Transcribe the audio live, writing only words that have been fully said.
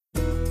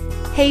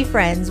Hey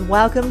friends,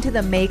 welcome to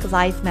the Make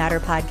Life Matter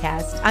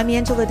podcast. I'm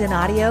Angela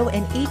Donadio,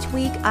 and each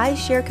week I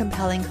share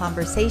compelling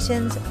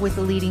conversations with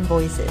leading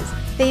voices.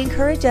 They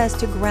encourage us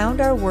to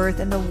ground our worth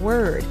in the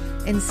Word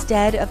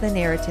instead of the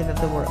narrative of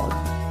the world.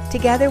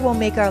 Together we'll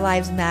make our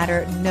lives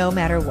matter no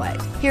matter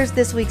what. Here's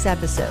this week's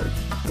episode.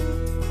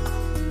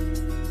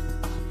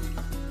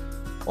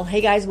 Well,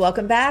 hey guys,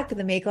 welcome back to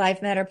the Make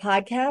Life Matter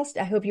podcast.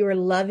 I hope you are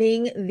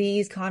loving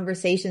these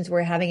conversations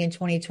we're having in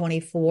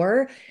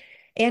 2024.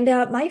 And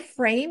my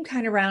frame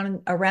kind of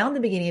around the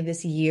beginning of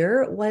this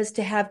year was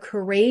to have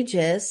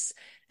courageous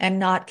and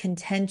not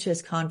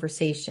contentious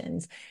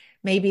conversations.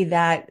 Maybe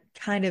that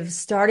kind of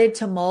started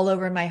to mull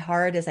over in my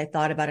heart as I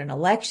thought about an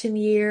election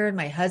year.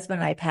 My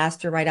husband and I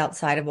pastor right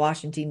outside of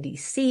Washington,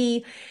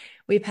 D.C.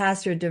 We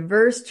pastor a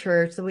diverse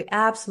church that we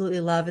absolutely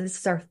love. And this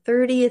is our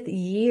 30th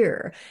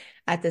year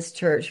at this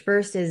church,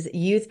 first as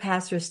youth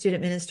pastors,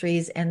 student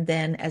ministries, and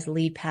then as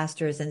lead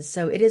pastors. And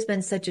so it has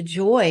been such a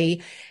joy.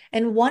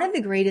 And one of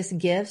the greatest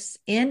gifts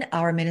in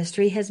our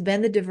ministry has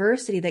been the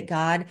diversity that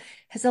God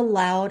has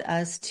allowed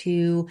us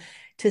to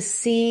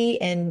see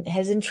and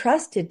has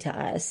entrusted to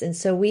us. And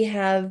so we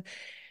have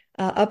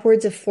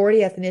upwards of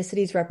 40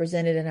 ethnicities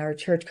represented in our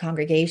church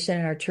congregation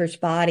and our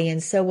church body.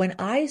 And so when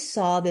I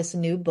saw this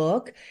new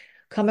book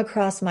come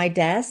across my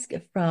desk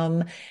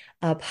from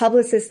a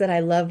publicist that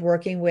I love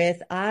working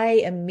with,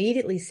 I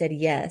immediately said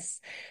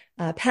yes.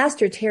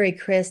 Pastor Terry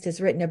Crist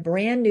has written a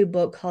brand new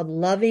book called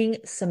Loving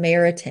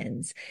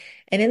Samaritans.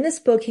 And in this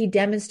book, he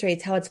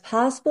demonstrates how it's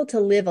possible to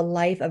live a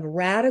life of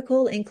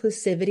radical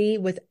inclusivity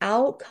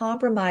without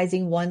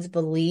compromising one's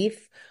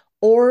belief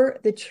or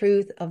the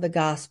truth of the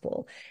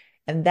gospel.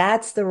 And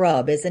that's the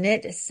rub, isn't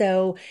it?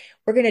 So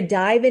we're going to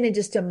dive in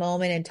just a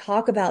moment and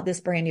talk about this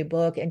brand new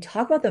book and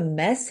talk about the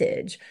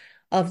message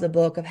of the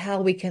book of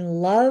how we can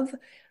love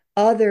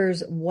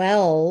others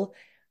well,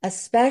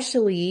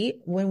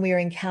 especially when we are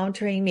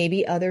encountering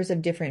maybe others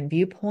of different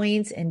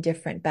viewpoints and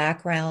different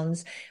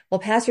backgrounds. Well,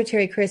 Pastor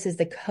Terry Crist is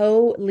the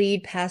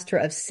co-lead pastor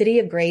of City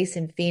of Grace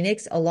in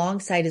Phoenix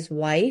alongside his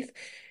wife,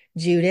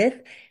 Judith.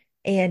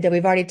 And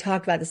we've already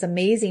talked about this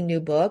amazing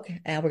new book.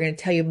 We're going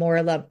to tell you more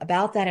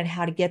about that and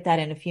how to get that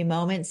in a few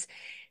moments.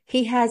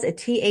 He has a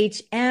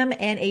TH.M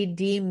and a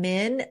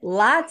D.Min,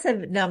 lots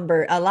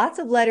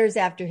of letters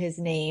after his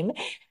name.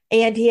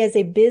 And he has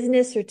a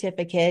business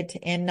certificate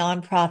in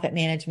nonprofit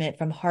management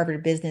from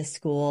Harvard Business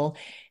School.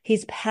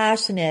 He's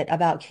passionate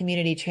about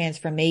community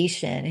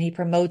transformation, and he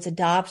promotes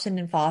adoption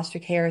and foster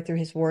care through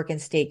his work in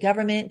state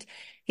government.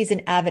 He's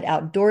an avid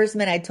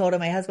outdoorsman. I told him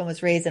my husband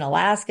was raised in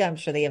Alaska. I'm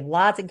sure they have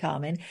lots in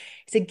common.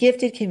 He's a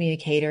gifted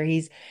communicator.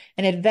 He's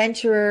an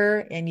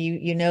adventurer, and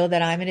you know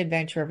that I'm an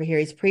adventurer over here.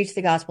 He's preached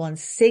the gospel in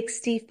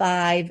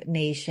 65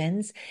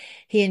 nations.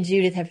 He and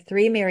Judith have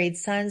 3 married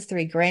sons,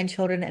 3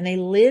 grandchildren, and they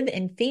live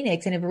in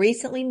Phoenix and have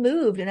recently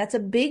moved. And that's a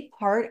big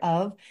part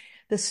of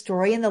the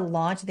story and the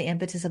launch and the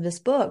impetus of this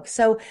book.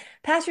 So,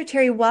 Pastor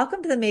Terry,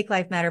 welcome to the Make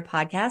Life Matter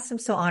podcast. I'm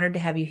so honored to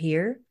have you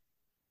here.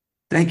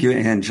 Thank you,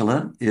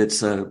 Angela.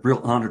 It's a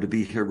real honor to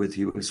be here with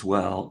you as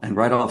well. And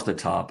right off the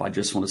top, I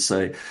just want to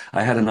say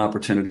I had an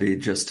opportunity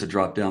just to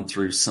drop down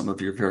through some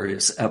of your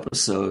various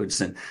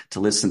episodes and to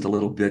listen to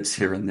little bits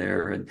here and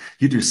there. And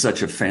you do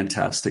such a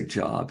fantastic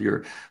job.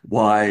 You're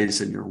wise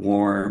and you're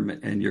warm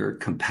and you're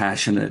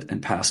compassionate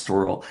and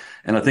pastoral.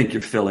 And I think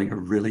you're filling a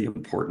really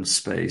important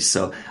space.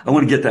 So I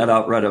want to get that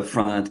out right up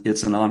front.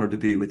 It's an honor to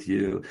be with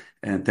you.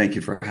 And thank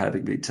you for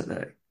having me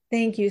today.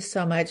 Thank you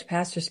so much,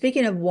 Pastor.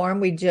 Speaking of warm,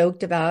 we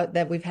joked about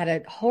that we've had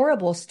a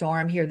horrible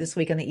storm here this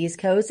week on the East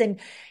Coast. And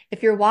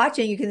if you're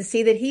watching, you can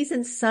see that he's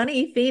in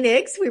sunny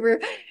Phoenix. We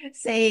were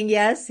saying,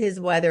 yes, his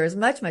weather is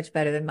much, much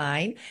better than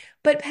mine.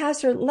 But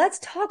Pastor, let's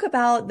talk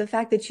about the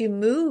fact that you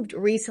moved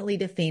recently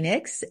to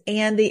Phoenix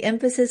and the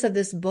emphasis of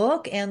this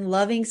book and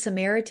Loving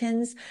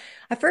Samaritans.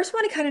 I first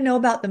want to kind of know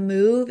about the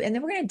move, and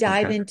then we're going to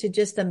dive into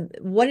just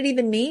what it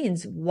even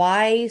means,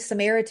 why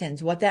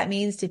Samaritans, what that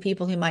means to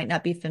people who might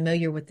not be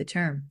familiar with the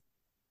term.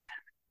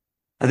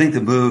 I think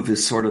the move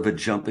is sort of a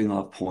jumping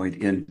off point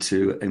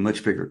into a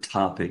much bigger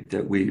topic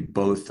that we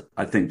both,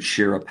 I think,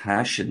 share a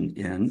passion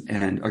in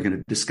and are going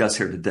to discuss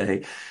here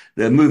today.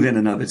 The move in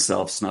and of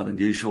itself is not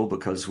unusual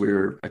because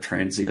we're a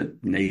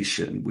transient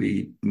nation.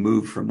 We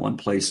move from one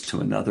place to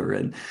another,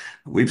 and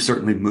we've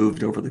certainly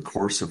moved over the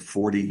course of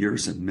 40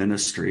 years in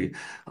ministry,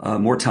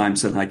 more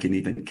times than I can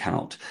even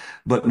count.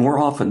 But more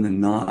often than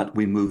not,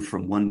 we move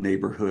from one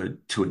neighborhood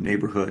to a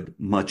neighborhood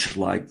much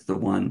like the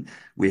one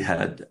we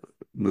had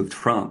moved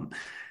from.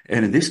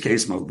 And in this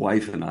case, my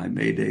wife and I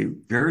made a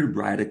very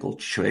radical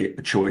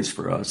choice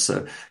for us,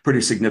 a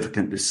pretty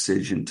significant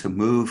decision to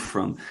move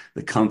from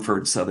the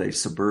comforts of a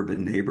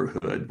suburban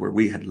neighborhood where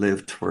we had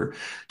lived for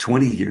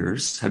 20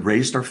 years, had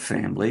raised our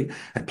family,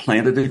 had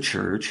planted a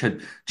church,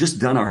 had just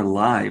done our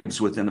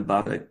lives within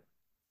about a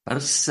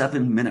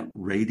 7-minute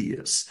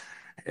radius.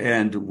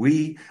 And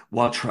we,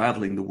 while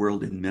traveling the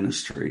world in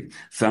ministry,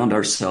 found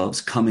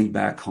ourselves coming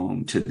back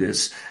home to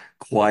this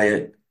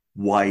quiet,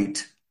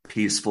 white,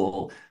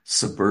 peaceful,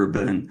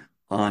 suburban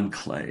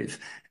enclave.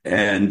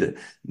 and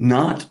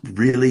not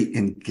really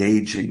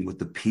engaging with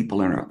the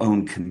people in our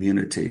own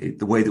community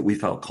the way that we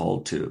felt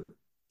called to.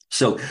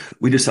 So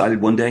we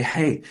decided one day,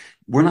 hey,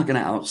 we're not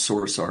going to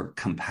outsource our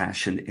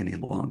compassion any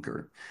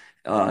longer.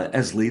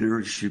 As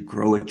leaders, you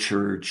grow a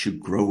church, you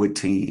grow a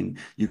team,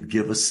 you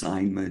give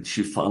assignments,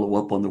 you follow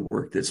up on the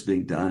work that's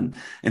being done.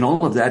 And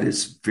all of that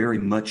is very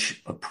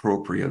much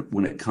appropriate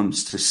when it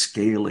comes to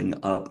scaling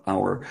up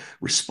our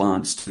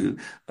response to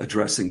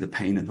addressing the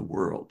pain in the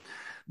world.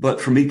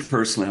 But for me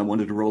personally, I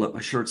wanted to roll up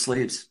my shirt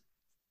sleeves,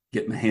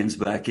 get my hands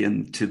back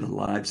into the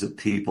lives of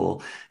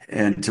people,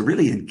 and to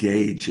really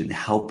engage in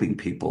helping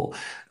people,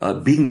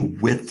 being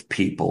with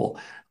people.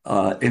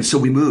 And so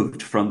we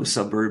moved from the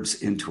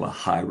suburbs into a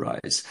high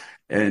rise.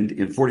 And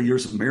in 40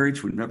 years of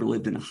marriage, we've never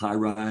lived in a high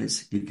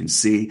rise. You can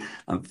see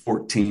I'm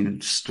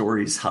 14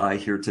 stories high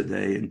here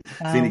today, and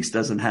Wow. Phoenix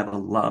doesn't have a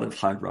lot of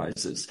high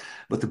rises.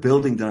 But the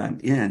building that I'm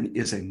in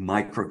is a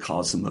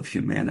microcosm of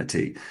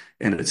humanity,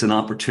 and it's an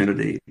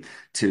opportunity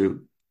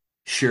to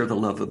share the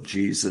love of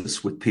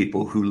Jesus with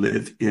people who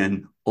live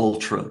in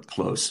ultra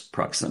close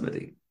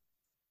proximity.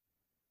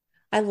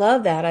 I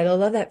love that. I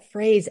love that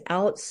phrase,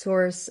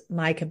 outsource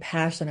my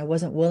compassion. I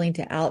wasn't willing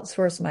to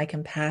outsource my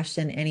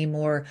compassion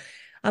anymore.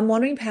 I'm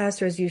wondering,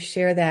 Pastor, as you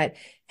share that,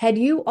 had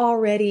you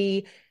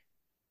already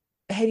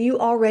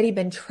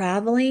been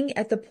traveling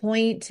at the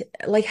point,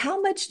 like how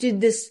much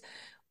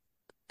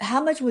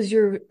was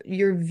your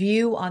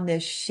view on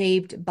this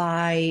shaped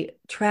by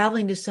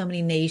traveling to so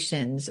many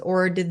nations,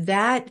 or did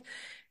that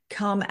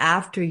come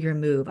after your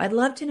move? I'd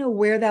love to know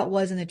where that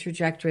was in the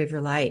trajectory of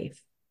your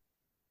life.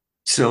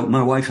 So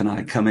my wife and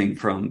I, coming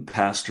from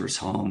pastors'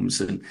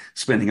 homes and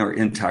spending our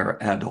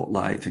entire adult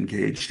life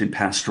engaged in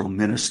pastoral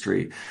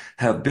ministry,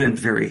 have been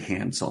very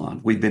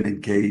hands-on. We've been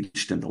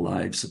engaged in the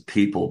lives of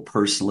people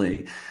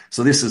personally.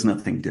 So this is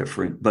nothing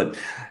different. But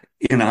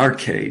in our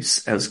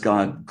case, as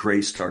God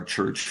graced our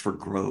church for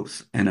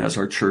growth, and as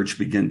our church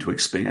began to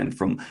expand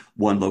from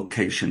one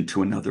location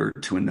to another,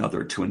 to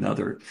another, to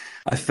another,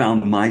 I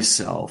found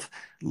myself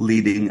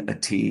leading a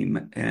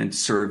team and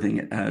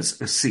serving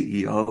as a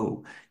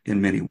CEO in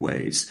many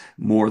ways,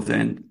 more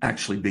than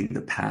actually being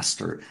the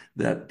pastor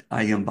that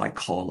I am by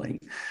calling.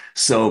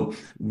 So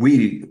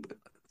we,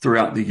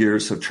 throughout the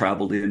years, have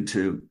traveled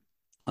into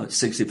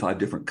 65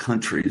 different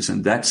countries,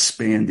 and that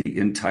spanned the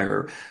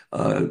entire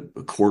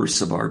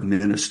course of our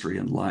ministry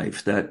and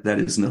life. That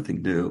is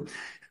nothing new.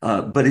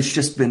 But it's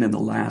just been in the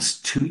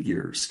last 2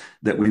 years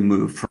that we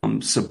moved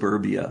from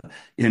suburbia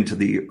into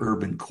the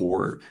urban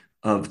core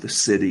of the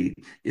city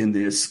in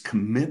this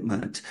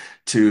commitment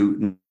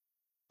to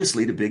just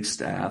lead a big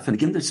staff. And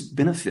again, there's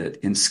benefit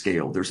in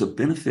scale. There's a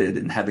benefit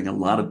in having a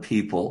lot of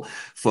people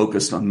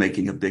focused on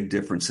making a big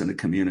difference in a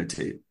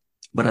community.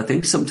 But I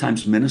think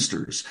sometimes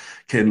ministers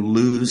can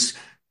lose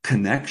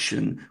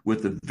connection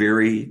with the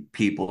very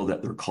people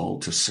that they're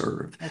called to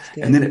serve.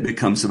 And then it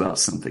becomes about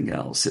something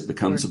else. It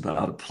becomes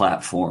about a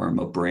platform,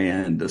 a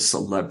brand, a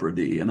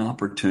celebrity, an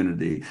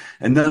opportunity.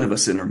 And none of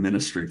us enter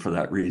ministry for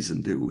that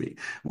reason, do we?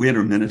 We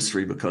enter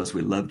ministry because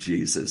we love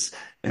Jesus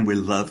and we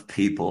love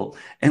people.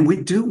 And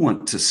we do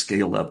want to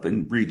scale up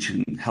and reach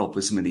and help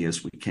as many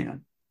as we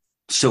can.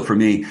 So for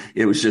me,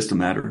 it was just a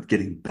matter of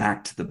getting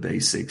back to the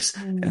basics.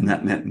 And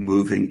that meant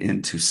moving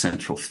into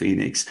Central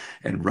Phoenix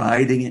and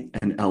riding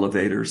an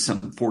elevator,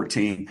 some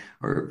 14,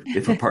 or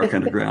if I park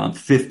underground,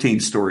 15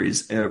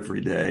 stories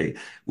every day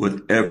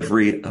with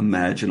every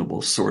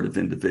imaginable sort of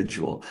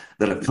individual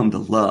that I've come to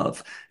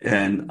love.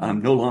 And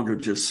I'm no longer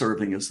just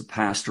serving as the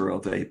pastor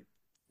of a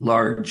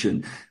large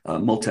and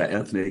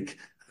multi-ethnic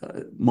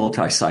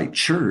multi-site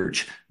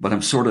church, but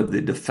I'm sort of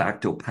the de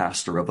facto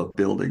pastor of a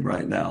building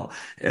right now.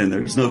 And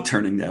there's no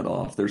turning that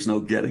off. There's no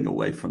getting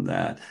away from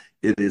that.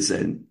 It is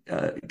a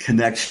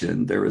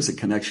connection. There is a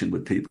connection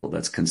with people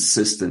that's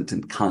consistent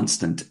and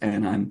constant,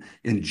 and I'm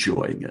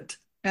enjoying it.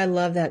 I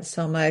love that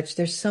so much.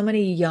 There's so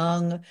many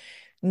young,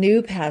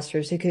 new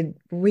pastors who could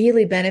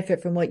really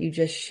benefit from what you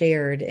just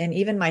shared. And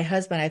even my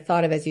husband, I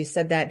thought of as you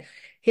said that,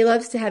 he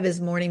loves to have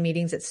his morning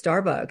meetings at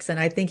Starbucks. And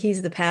I think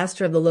he's the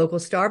pastor of the local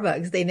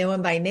Starbucks. They know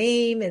him by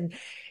name and,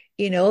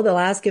 they'll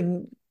ask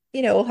him,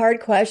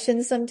 hard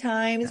questions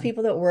sometimes,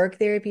 people that work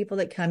there, people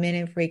that come in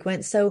and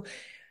frequent. So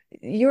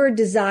your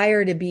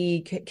desire to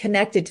be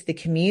connected to the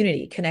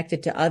community,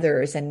 connected to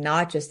others, and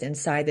not just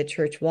inside the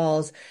church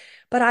walls.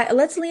 But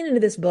let's lean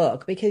into this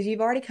book because you've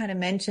already kind of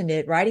mentioned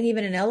it, riding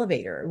even an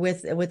elevator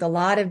with a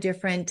lot of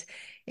different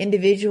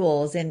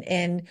individuals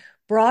and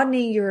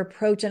broadening your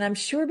approach. And I'm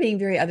sure being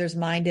very others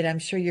minded, I'm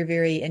sure you're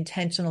very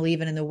intentional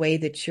even in the way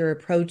that you're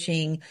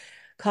approaching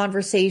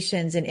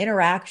conversations and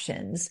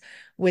interactions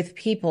with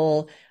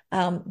people.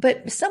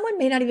 But someone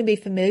may not even be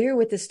familiar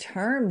with this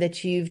term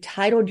that you've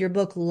titled your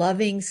book,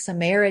 Loving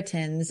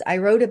Samaritans. I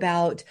wrote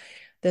about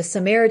the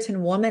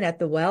Samaritan woman at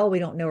the well. We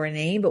don't know her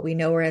name, but we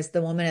know her as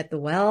the woman at the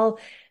well,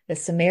 the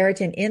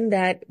Samaritan in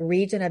that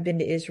region. I've been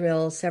to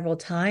Israel several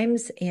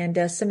times,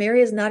 and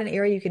Samaria is not an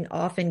area you can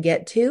often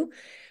get to.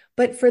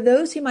 But for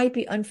those who might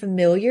be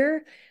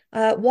unfamiliar,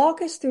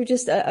 Walk us through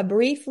just a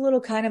brief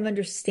little kind of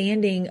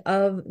understanding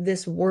of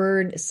this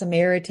word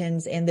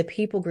Samaritans and the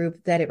people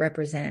group that it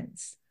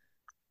represents.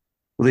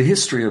 Well, the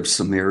history of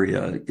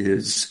Samaria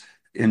is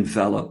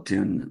enveloped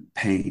in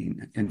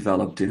pain,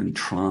 enveloped in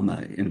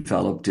trauma,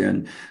 enveloped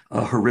in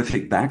a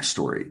horrific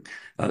backstory.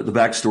 The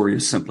backstory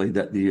is simply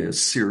that the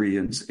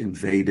Assyrians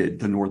invaded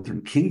the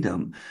northern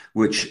kingdom,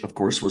 which, of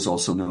course, was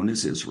also known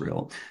as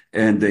Israel.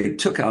 And they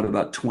took out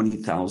about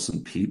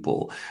 20,000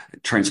 people,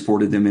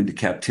 transported them into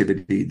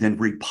captivity, then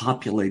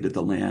repopulated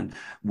the land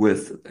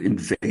with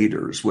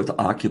invaders, with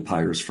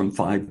occupiers from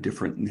 5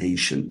 different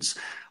nations.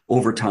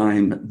 Over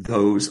time,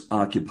 those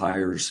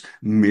occupiers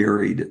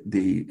married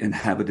the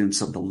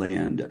inhabitants of the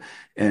land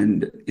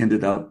and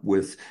ended up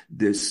with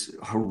this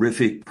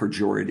horrific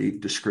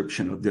pejorative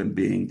description of them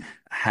being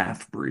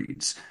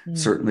half-breeds.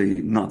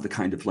 Certainly not the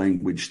kind of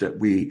language that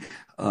we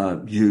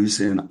use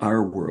in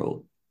our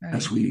world. Right.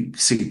 As we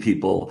see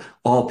people,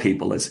 all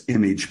people as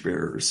image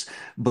bearers.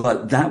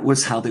 But that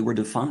was how they were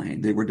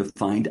defined. They were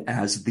defined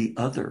as the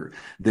other.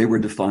 They were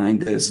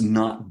defined as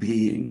not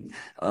being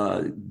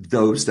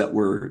those that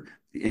were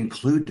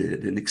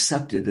included and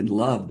accepted and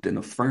loved and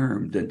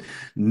affirmed. And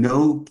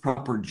no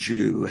proper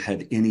Jew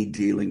had any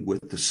dealing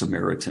with the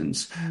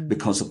Samaritans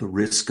because of the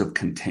risk of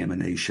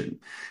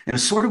contamination. And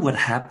it's sort of what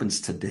happens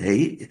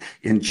today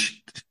in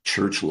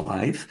church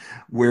life,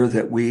 where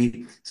that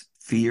we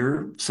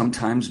fear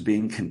sometimes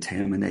being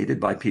contaminated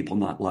by people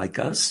not like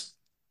us,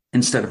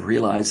 instead of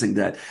realizing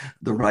that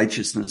the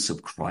righteousness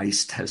of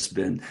Christ has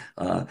been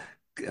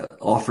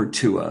offered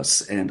to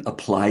us and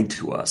applied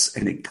to us,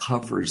 and it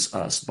covers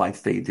us by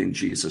faith in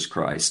Jesus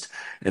Christ.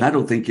 And I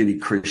don't think any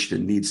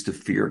Christian needs to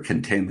fear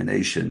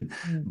contamination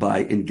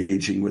by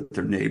engaging with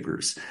their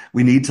neighbors.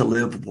 We need to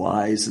live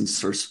wise and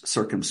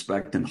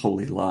circumspect and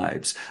holy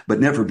lives, but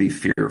never be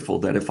fearful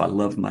that if I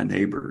love my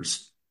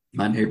neighbors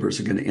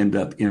are going to end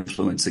up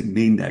influencing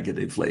me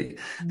negatively.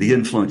 The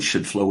influence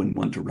should flow in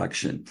one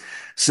direction.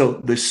 So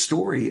the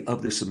story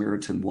of the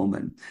Samaritan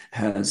woman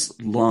has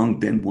long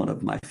been one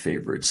of my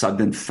favorites. I've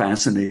been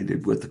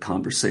fascinated with the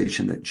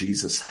conversation that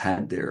Jesus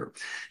had there.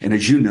 And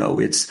as you know,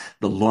 it's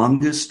the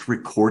longest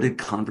recorded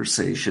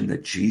conversation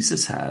that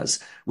Jesus has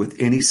with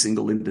any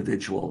single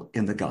individual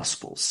in the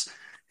Gospels.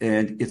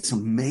 And it's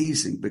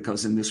amazing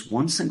because in this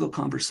one single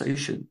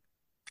conversation,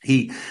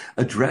 he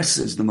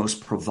addresses the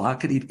most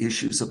provocative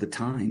issues of the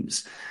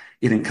times.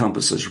 It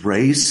encompasses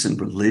race and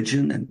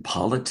religion and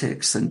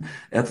politics and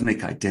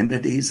ethnic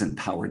identities and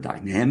power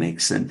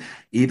dynamics and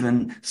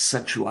even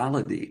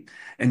sexuality.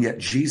 And yet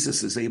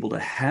Jesus is able to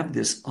have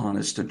this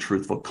honest and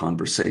truthful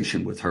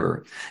conversation with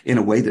her in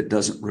a way that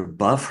doesn't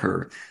rebuff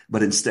her,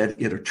 but instead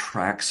it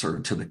attracts her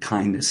to the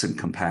kindness and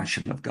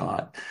compassion of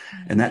God.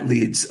 And that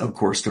leads, of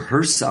course, to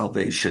her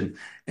salvation.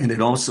 And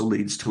it also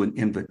leads to an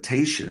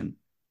invitation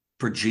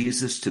for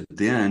Jesus to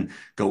then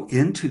go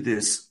into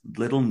this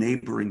little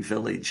neighboring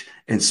village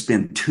and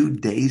spend 2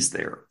 days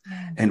there.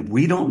 And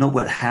we don't know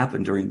what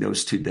happened during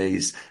those 2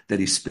 days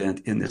that he spent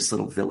in this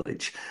little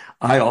village.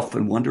 I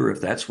often wonder if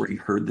that's where he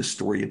heard the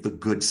story of the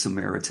Good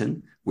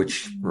Samaritan,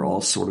 which we're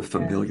all sort of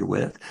familiar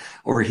with,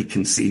 or he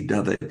conceived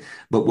of it.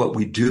 But what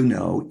we do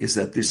know is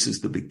that this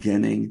is the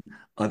beginning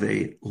of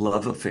a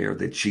love affair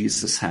that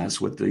Jesus has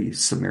with the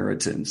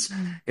Samaritans,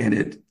 and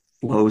it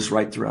flows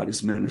right throughout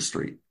his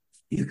ministry.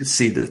 You can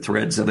see the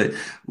threads of it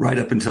right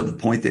up until the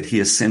point that he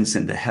ascends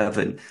into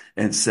heaven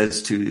and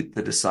says to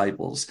the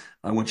disciples,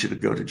 I want you to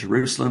go to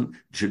Jerusalem,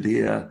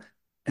 Judea,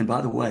 and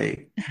by the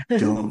way,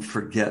 don't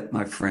forget,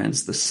 my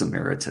friends, the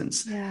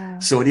Samaritans.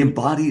 So it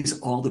embodies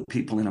all the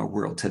people in our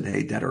world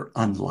today that are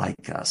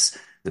unlike us,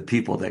 the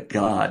people that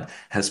God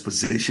has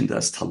positioned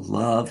us to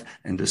love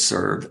and to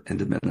serve and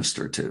to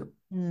minister to.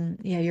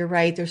 Yeah, you're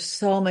right. There's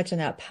so much in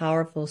that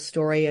powerful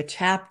story, a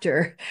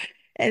chapter.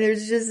 And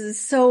there's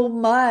just so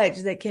much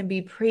that can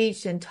be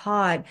preached and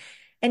taught.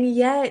 And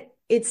yet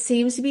it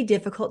seems to be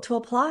difficult to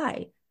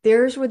apply.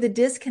 There's where the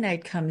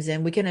disconnect comes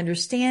in. We can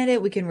understand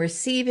it. We can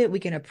receive it. We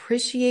can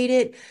appreciate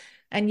it.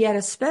 And yet,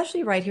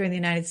 especially right here in the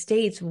United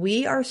States,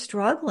 we are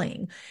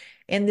struggling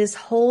in this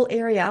whole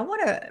area. I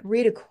want to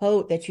read a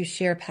quote that you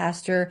share,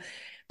 Pastor,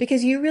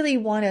 because you really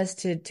want us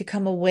to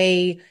come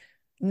away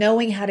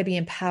knowing how to be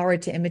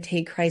empowered to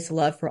imitate Christ's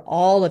love for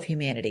all of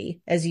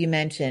humanity, as you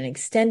mentioned,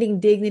 extending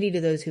dignity to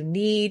those who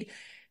need,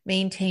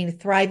 maintain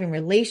thriving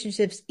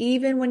relationships,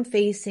 even when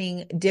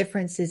facing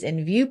differences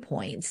in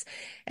viewpoints.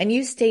 And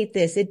you state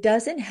this, it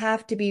doesn't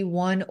have to be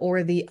one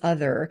or the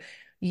other.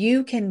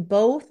 You can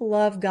both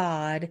love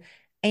God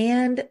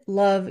and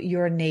love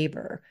your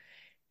neighbor.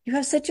 You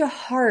have such a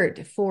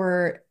heart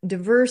for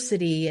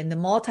diversity and the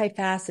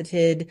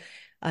multifaceted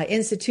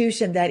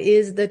institution that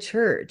is the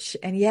church.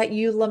 And yet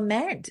you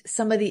lament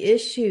some of the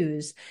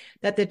issues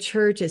that the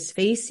church is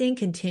facing,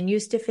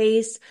 continues to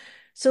face.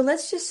 So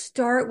let's just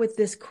start with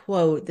this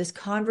quote, this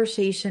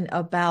conversation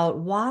about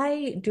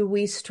why do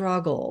we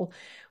struggle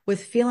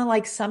with feeling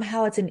like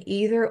somehow it's an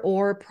either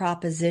or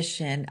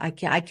proposition. I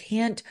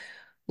can't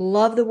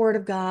love the word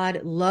of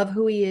God, love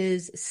who he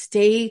is,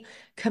 stay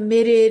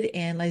committed.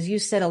 And as you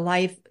said, a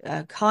life,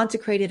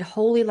 consecrated,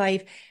 holy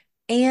life,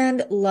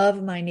 and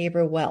love my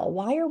neighbor well.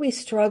 Why are we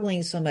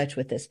struggling so much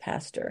with this,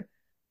 Pastor?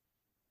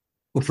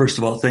 Well, first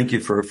of all, thank you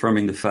for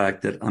affirming the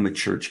fact that I'm a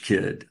church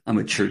kid. I'm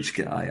a church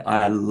guy.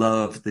 I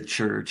love the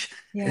church.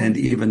 Yeah. And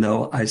even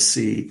though I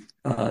see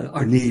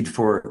our need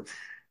for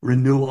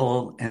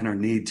renewal and our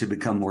need to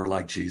become more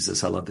like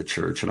Jesus, I love the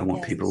church and I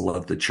want people to Yes.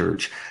 love the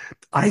church.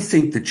 I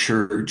think the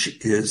church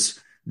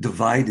is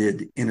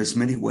divided in as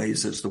many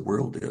ways as the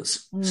world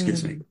is.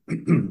 Excuse me.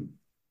 Mm,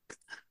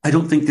 I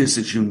don't think this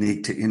is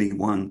unique to any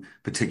one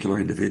particular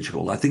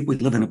individual. I think we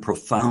live in a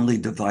profoundly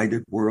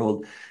divided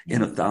world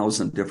in yeah.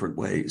 1,000 different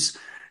ways.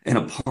 And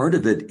a part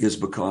of it is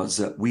because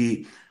that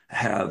we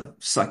have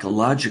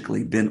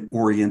psychologically been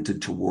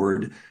oriented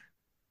toward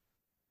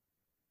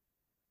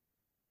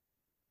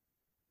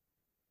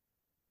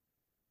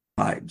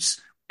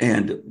tribes.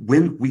 And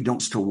when we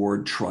don't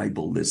toward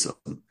tribalism.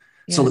 So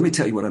Yes. let me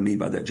tell you what I mean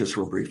by that just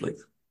real briefly.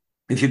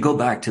 If you go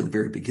back to the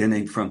very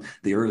beginning, from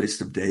the earliest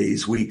of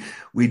days, we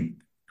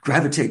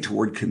gravitate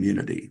toward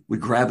community. We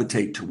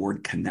gravitate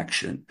toward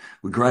connection.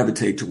 We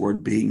gravitate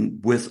toward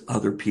being with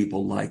other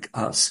people like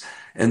us.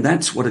 And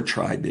that's what a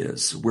tribe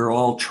is. We're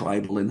all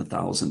tribal in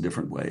 1,000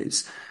 different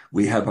ways.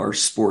 We have our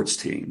sports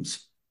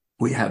teams.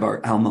 We have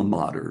our alma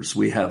maters.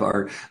 We have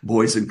our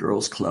boys and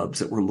girls clubs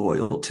that we're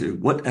loyal to.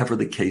 Whatever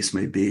the case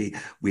may be,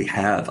 we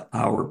have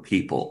our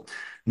people.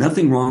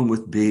 Nothing wrong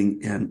with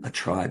being in a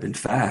tribe. In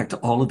fact,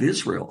 all of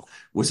Israel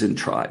was in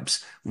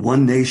tribes,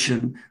 one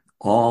nation,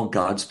 all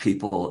God's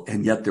people.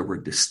 And yet there were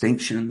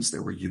distinctions,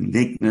 there were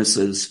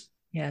uniquenesses,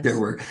 there Yes.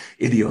 were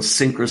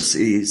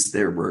idiosyncrasies,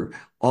 there were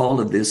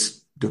all of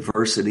this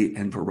diversity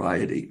and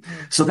variety.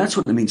 Mm. So that's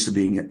what it means to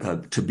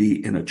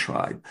be in a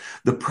tribe.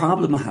 The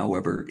problem,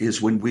 however,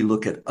 is when we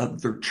look at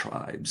other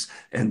tribes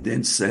and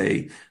then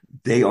say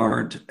they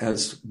aren't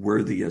as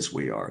worthy as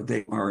we are.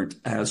 They aren't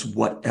as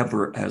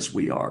whatever as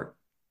we are.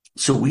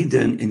 So we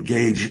then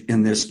engage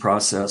in this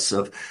process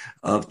of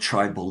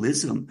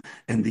tribalism,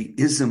 and the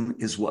ism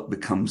is what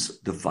becomes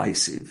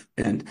divisive.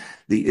 And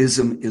the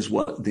ism is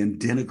what then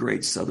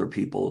denigrates other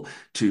people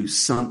to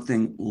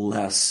something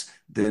less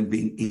than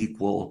being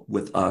equal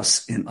with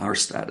us in our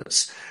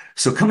status.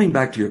 So coming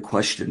back to your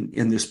question,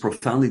 in this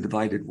profoundly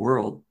divided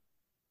world,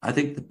 I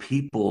think the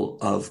people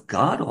of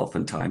God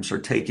oftentimes are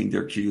taking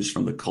their cues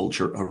from the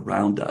culture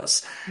around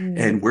us. Mm.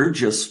 And we're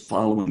just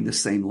following the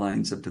same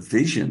lines of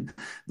division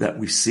that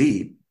we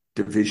see: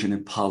 division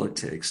in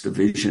politics,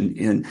 division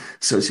in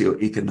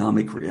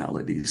socioeconomic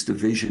realities,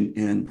 division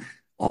in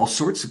all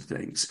sorts of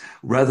things,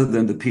 rather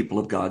than the people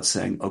of God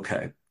saying,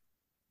 okay,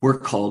 we're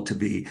called to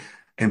be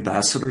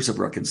ambassadors of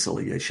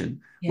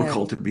reconciliation. We're Yes.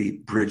 called to be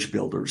bridge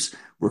builders.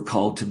 We're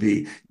called to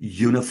be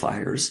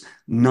unifiers,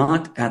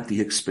 not at the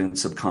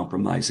expense of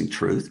compromising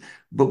truth,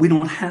 but we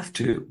don't have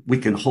to. We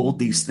can hold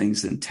these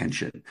things in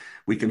tension.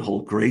 We can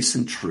hold grace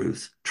and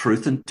truth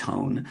and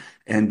tone,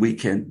 and we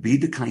can be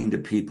the kind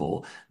of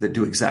people that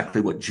do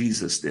exactly what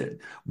Jesus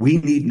did. We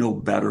need no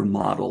better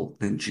model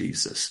than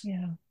Jesus.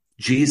 Yeah.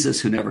 Jesus,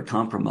 who never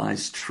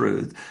compromised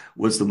truth,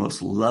 was the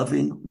most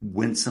loving,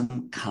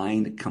 winsome,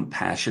 kind,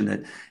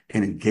 compassionate,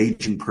 and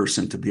engaging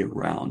person to be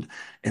around.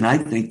 And I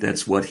think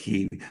that's what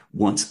he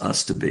wants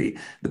us to be,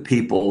 the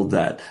people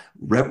that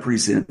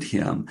represent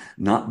him,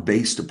 not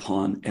based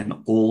upon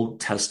an Old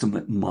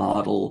Testament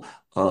model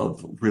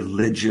of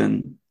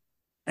religion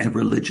and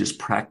religious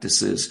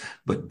practices,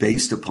 but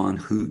based upon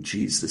who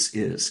Jesus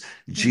is.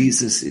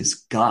 Jesus is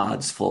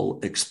God's full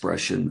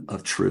expression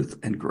of truth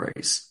and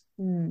grace.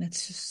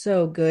 That's just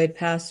so good,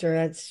 Pastor.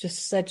 That's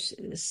just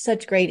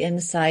such great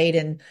insight.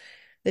 And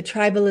the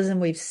tribalism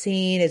we've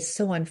seen is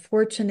so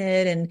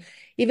unfortunate. And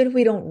even if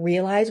we don't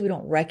realize, we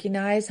don't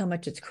recognize how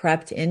much it's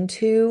crept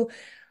into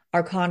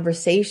our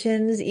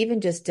conversations, even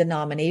just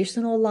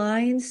denominational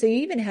lines. So you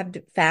even have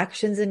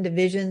factions and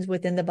divisions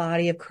within the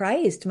body of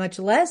Christ, much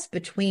less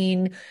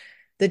between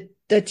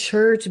the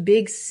church,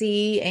 big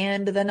C,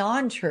 and the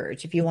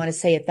non-church, if you want to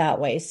say it that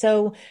way.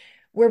 So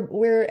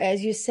we're,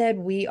 as you said,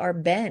 we are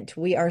bent.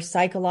 We are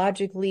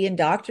psychologically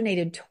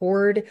indoctrinated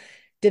toward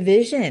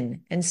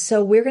division. And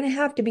so we're going to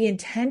have to be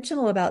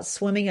intentional about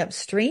swimming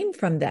upstream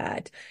from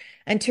that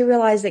and to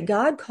realize that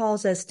God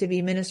calls us to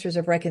be ministers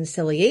of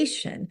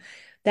reconciliation.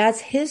 That's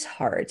his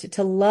heart,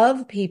 to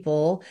love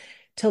people,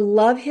 to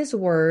love his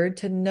word,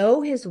 to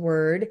know his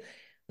word,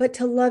 but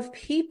to love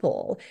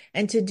people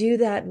and to do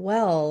that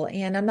well.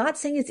 And I'm not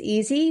saying it's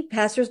easy.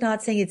 Pastor's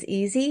not saying it's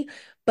easy,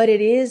 but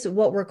it is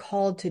what we're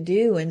called to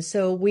do. And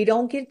so we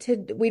don't get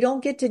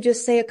to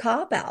just say a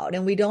cop out,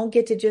 and we don't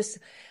get to just,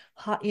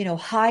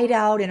 hide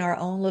out in our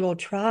own little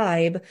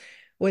tribe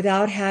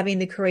without having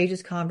the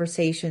courageous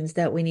conversations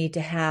that we need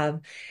to have.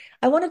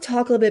 I want to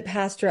talk a little bit,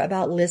 Pastor,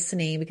 about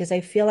listening, because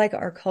I feel like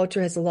our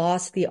culture has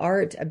lost the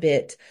art a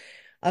bit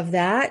of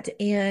that.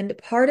 And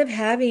part of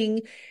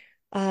having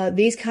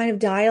these kind of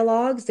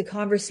dialogues, the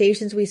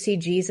conversations we see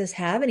Jesus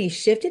have, and he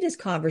shifted his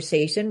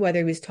conversation, whether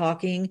he was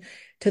talking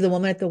to the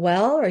woman at the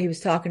well, or he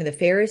was talking to the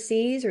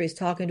Pharisees, or he's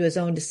talking to his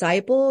own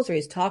disciples, or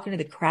he's talking to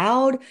the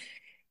crowd.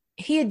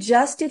 He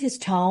adjusted his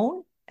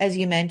tone, as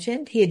you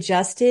mentioned. He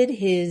adjusted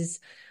his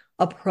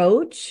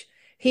approach.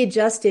 he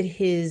adjusted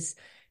his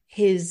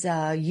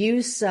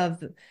use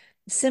of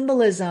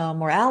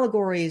symbolism or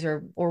allegories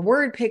or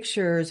word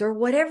pictures or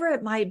whatever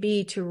it might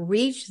be to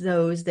reach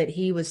those that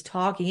he was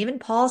talking. Even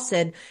Paul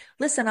said,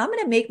 listen, I'm going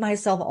to make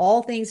myself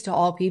all things to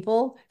all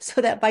people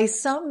so that I'm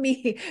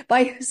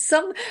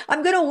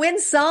going to win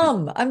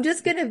some. I'm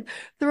just going to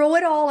throw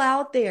it all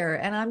out there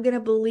and I'm going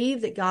to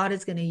believe that God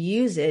is going to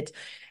use it.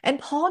 And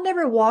Paul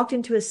never walked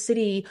into a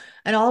city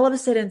and all of a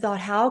sudden thought,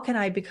 how can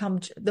I become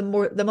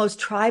the most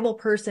tribal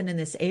person in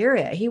this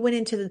area? He went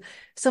into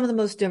some of the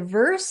most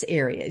diverse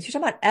areas. You're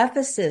talking about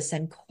Ephesus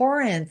and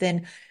Corinth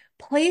and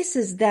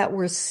places that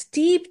were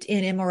steeped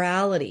in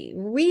immorality,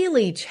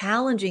 really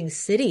challenging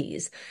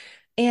cities.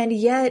 And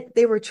yet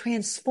they were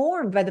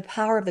transformed by the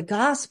power of the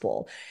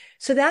gospel.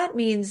 So that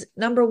means,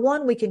 number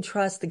one, we can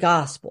trust the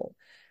gospel.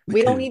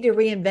 We don't need to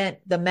reinvent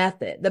the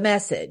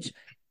message,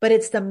 but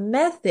it's the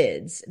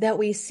methods that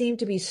we seem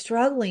to be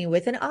struggling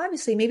with. And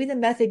obviously, maybe the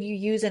method you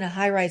use in a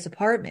high-rise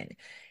apartment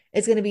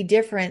is going to be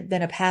different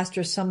than a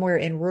pastor somewhere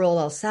in rural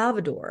El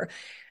Salvador.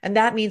 And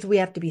that means we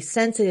have to be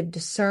sensitive,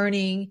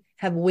 discerning,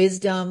 have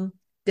wisdom,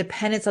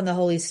 dependence on the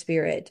Holy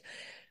Spirit.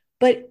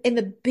 But in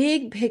the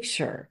big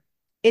picture,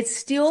 it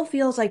still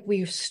feels like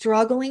we're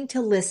struggling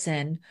to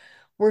listen.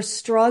 We're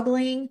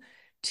struggling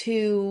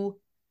to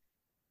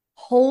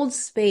hold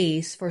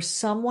space for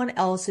someone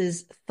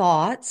else's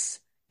thoughts,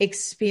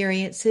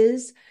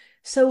 experiences.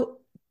 So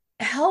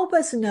help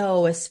us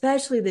know,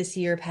 especially this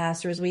year,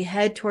 Pastor, as we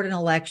head toward an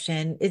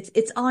election,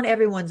 it's on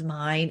everyone's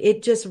mind.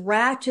 It just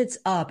ratchets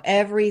up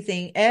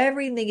everything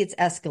gets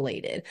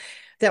escalated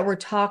that we're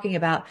talking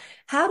about.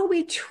 How do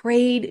we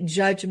trade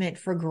judgment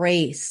for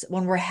grace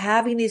when we're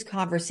having these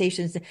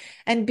conversations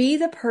and be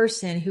the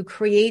person who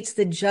creates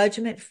the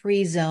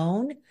judgment-free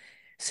zone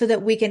so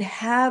that we can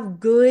have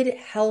good,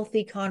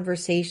 healthy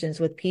conversations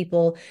with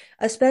people,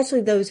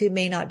 especially those who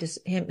may not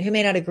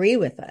agree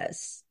with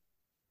us?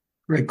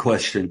 Great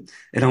question.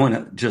 And I want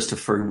to just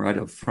affirm right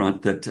up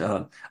front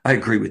that I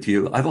agree with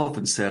you. I've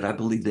often said I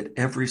believe that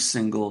every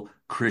single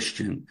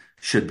Christian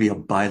should be a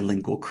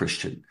bilingual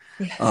Christian.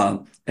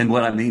 Yes. And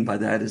what I mean by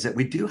that is that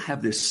we do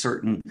have this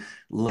certain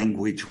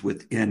language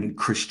within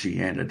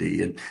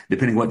Christianity, and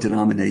depending what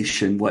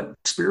denomination, what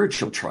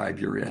spiritual tribe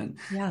you're in,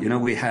 Yeah.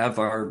 we have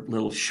our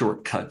little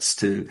shortcuts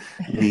to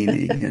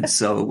meaning. And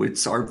so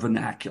it's our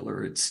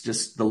vernacular. It's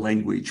just the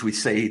language. We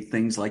say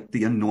things like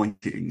the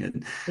anointing,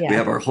 and we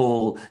have our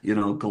whole,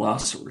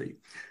 glossary.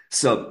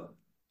 So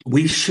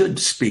we should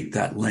speak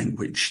that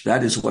language.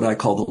 That is what I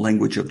call the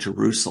language of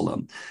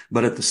Jerusalem.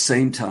 But at the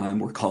same time,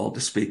 we're called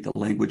to speak the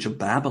language of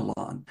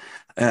Babylon.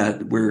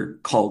 We're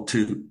called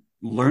to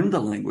learn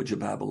the language of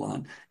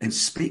Babylon and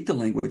speak the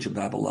language of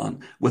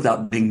Babylon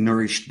without being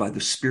nourished by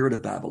the spirit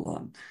of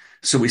Babylon.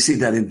 So we see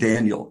that in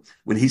Daniel.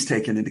 When he's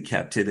taken into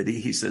captivity,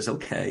 he says,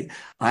 okay,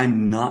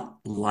 I'm not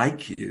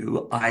like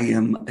you. I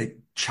am a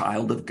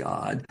child of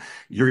God.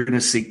 You're going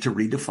to seek to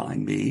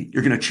redefine me.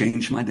 You're going to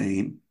change my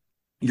name.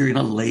 You're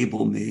going to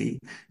label me.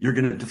 You're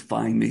going to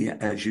define me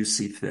as you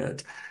see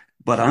fit.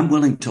 But I'm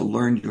willing to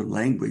learn your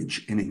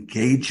language and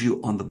engage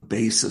you on the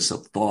basis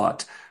of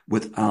thought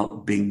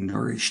without being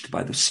nourished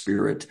by the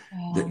spirit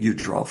that you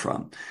draw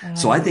from.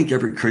 So I think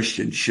every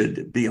Christian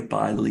should be a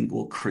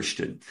bilingual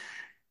Christian.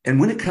 And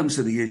when it comes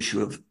to the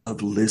issue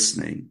of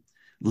listening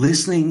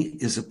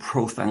is a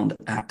profound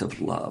act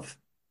of love.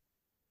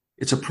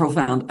 It's a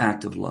profound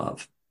act of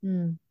love.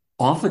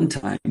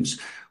 Oftentimes,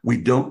 we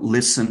don't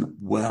listen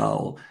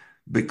well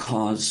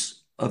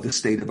because of the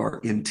state of our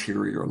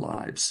interior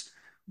lives.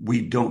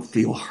 We don't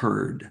feel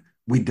heard.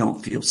 We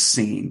don't feel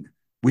seen.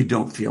 We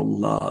don't feel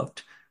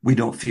loved. We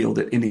don't feel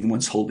that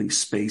anyone's holding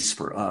space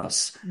for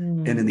us.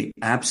 And in the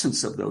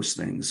absence of those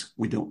things,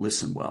 we don't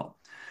listen well.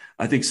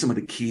 I think some of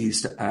the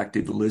keys to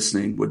active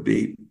listening would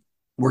be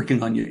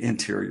working on your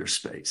interior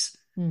space.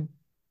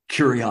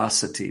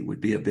 Curiosity would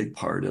be a big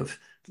part of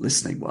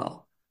listening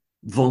well.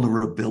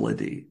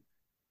 Vulnerability,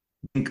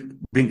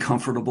 being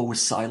comfortable with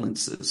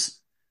silences.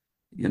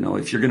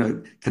 If you're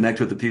going to connect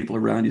with the people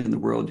around you in the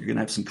world, you're going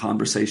to have some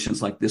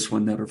conversations like this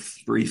one that are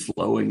free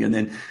flowing. And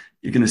then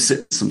you're going to sit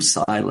in some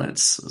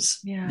silences.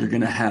 You're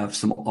going to have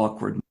some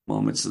awkward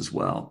moments as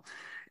well.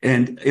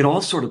 And it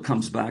all sort of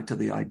comes back to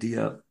the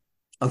idea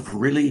of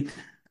really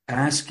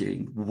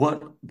asking,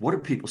 what are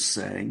people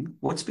saying?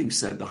 What's being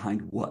said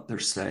behind what they're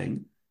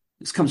saying?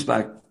 This comes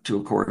back to,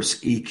 of course,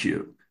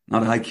 EQ,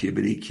 not IQ,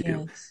 but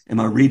EQ. Yes. Am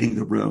I reading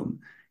the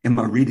room? Am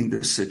I reading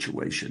the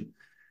situation?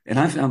 And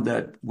I found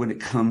that when it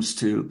comes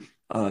to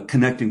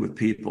connecting with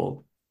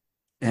people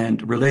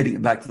and relating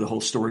it back to the whole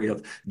story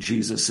of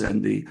Jesus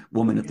and the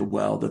woman at the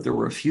well, that there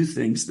were a few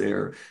things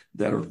there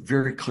that are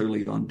very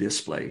clearly on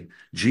display.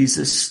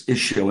 Jesus is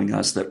showing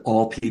us that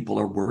all people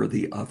are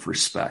worthy of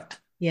respect.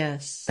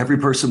 Yes. Every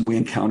person we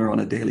encounter on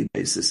a daily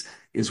basis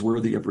is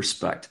worthy of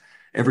respect.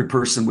 Every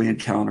person we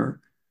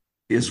encounter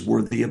is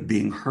worthy of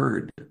being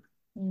heard.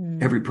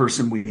 Every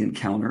person we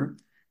encounter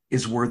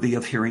is worthy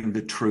of hearing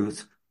the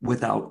truth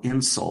without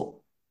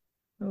insult.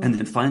 And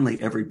then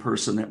finally, every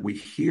person that we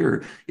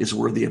hear is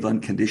worthy of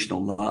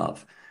unconditional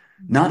love.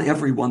 Not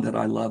everyone that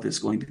I love is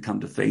going to come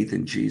to faith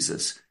in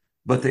Jesus,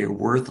 but they are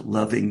worth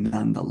loving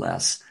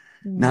nonetheless.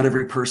 Not Mm.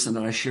 every person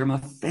that I share my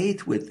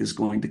faith with is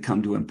going to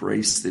come to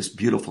embrace this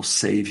beautiful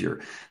Savior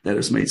that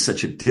has made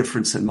such a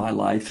difference in my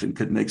life and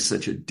could make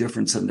such a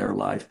difference in their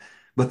life,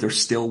 but they're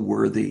still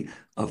worthy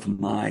of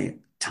my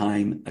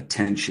time,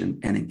 attention,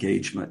 and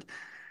engagement.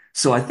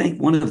 So I think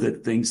one of the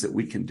things that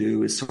we can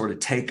do is sort of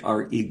take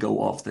our ego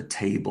off the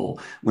table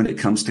when it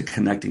comes to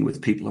connecting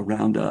with people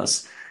around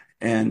us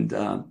and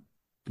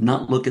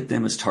not look at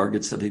them as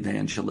targets of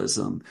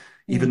evangelism,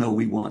 even Mm. though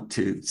we want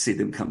to see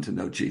them come to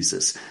know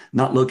Jesus.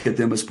 Not look at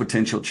them as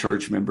potential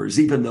church members,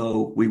 even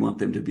though we want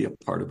them to be a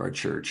part of our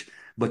church,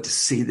 but to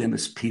see them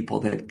as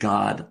people that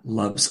God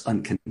loves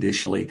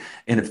unconditionally.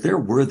 And if they're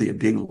worthy of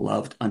being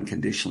loved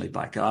unconditionally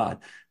by God,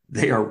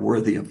 they are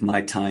worthy of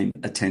my time,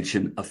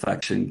 attention,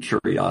 affection,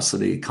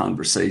 curiosity,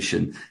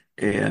 conversation,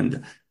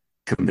 and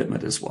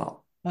commitment as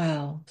well.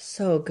 Wow,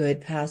 so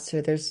good,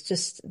 Pastor. There's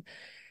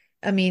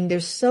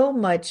so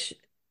much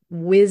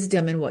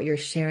wisdom in what you're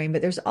sharing,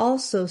 but there's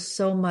also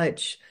so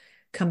much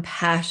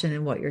compassion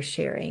in what you're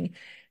sharing.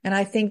 And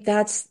I think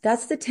that's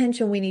the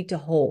tension we need to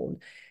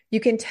hold. You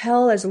can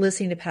tell as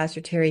listening to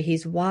Pastor Terry,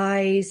 he's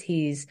wise,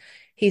 he's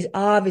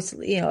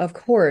obviously, of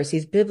course,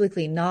 he's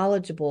biblically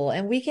knowledgeable,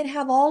 and we can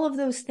have all of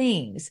those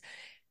things,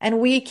 and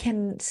we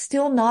can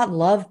still not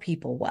love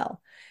people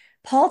well.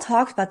 Paul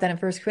talks about that in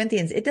First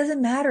Corinthians. It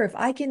doesn't matter if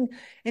I can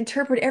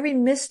interpret every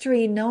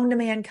mystery known to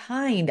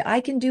mankind.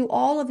 I can do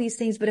all of these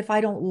things, but if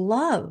I don't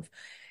love,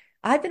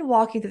 I've been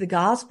walking through the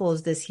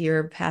Gospels this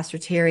year, Pastor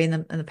Terry,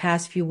 in the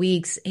past few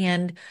weeks,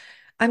 and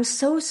I'm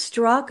so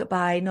struck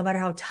by no matter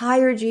how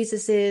tired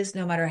Jesus is,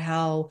 no matter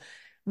how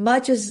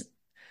much is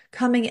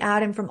coming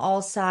at him from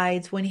all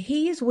sides, when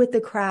he is with the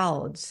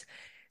crowds,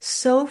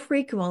 so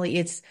frequently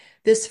it's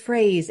this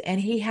phrase, and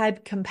he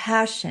had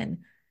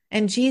compassion,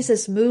 and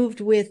Jesus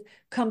moved with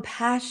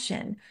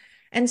compassion.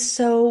 And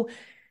so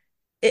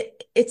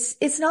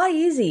it's not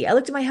easy. I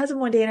looked at my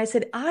husband one day and I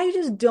said, I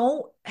just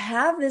don't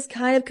have this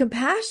kind of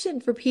compassion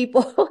for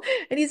people.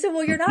 And he said,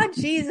 well, you're not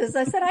Jesus.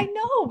 I said, I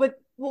know,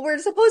 but well, we're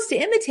supposed to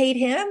imitate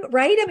him,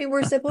 right? I mean,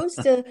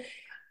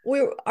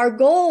 our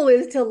goal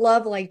is to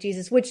love like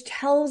Jesus, which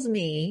tells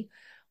me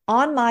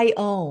on my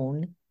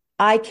own,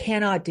 I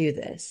cannot do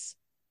this.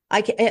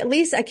 At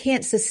least I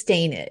can't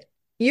sustain it.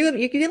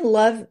 You can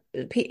love,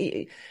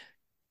 I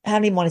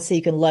don't even want to say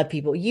you can love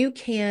people. You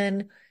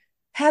can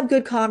have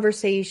good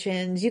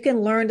conversations. You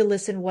can learn to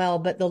listen well,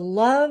 but the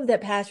love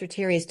that Pastor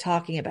Terry is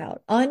talking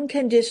about,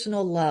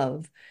 unconditional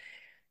love,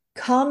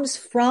 comes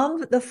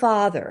from the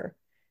Father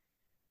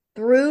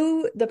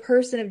through the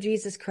person of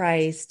Jesus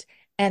Christ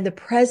and the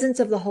presence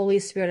of the Holy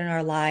Spirit in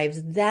our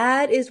lives.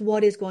 That is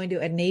what is going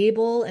to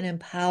enable and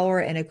empower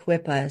and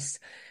equip us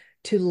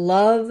to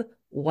love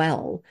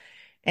well.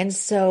 And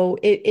so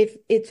if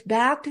it's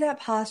back to that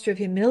posture of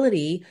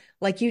humility,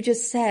 like you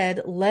just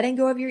said, letting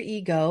go of your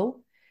ego.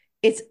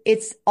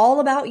 It's all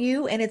about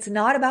you and it's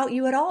not about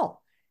you at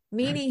all. Right.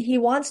 Meaning he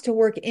wants to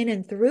work in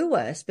and through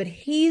us, but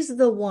he's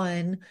the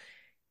one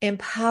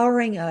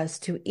empowering us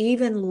to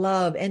even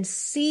love and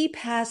see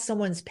past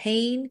someone's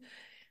pain,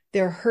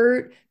 their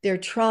hurt, their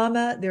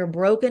trauma, their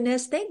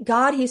brokenness. Thank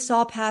God he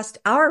saw past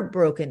our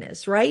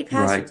brokenness, right,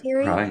 Pastor Right,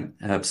 Terry? right,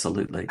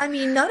 absolutely. I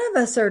mean, none of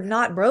us are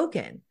not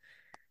broken.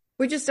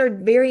 We just are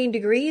varying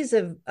degrees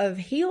of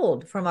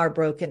healed from our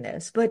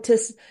brokenness. But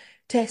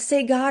to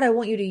say, God, I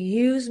want you to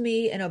use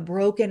me in a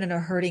broken and a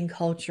hurting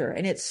culture.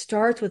 And it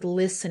starts with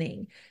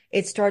listening.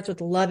 It starts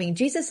with loving.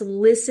 Jesus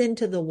listened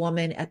to the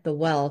woman at the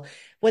well.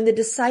 When the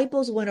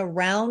disciples went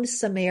around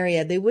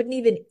Samaria, they wouldn't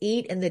even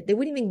eat and they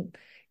wouldn't even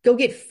go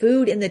get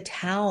food in the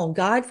town.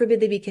 God forbid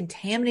they be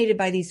contaminated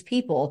by these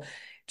people.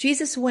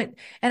 Jesus went,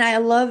 and I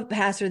love,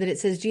 Pastor, that it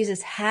says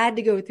Jesus had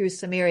to go through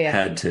Samaria.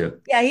 Had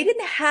to. Yeah, he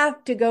didn't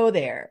have to go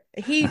there.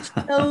 He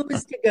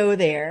chose to go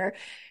there.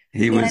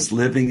 He And was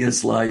living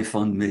his life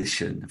on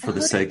mission for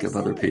the sake of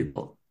other 100%,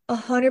 people.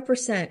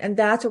 100%. And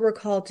that's what we're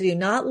called to do.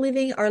 Not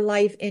living our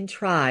life in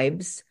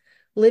tribes,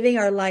 living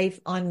our life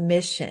on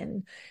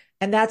mission.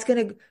 And that's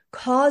going to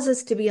cause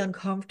us to be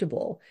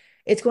uncomfortable.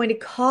 It's going to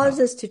cause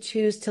Yeah. us to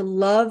choose to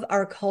love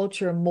our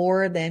culture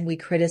more than we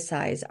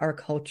criticize our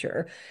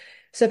culture.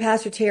 So,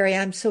 Pastor Terry,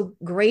 I'm so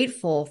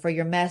grateful for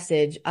your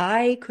message.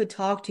 I could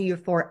talk to you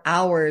for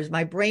hours.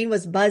 My brain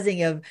was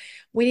buzzing of,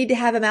 we need to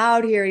have him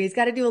out here. He's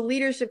got to do a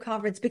leadership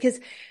conference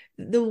because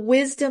the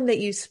wisdom that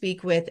you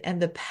speak with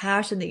and the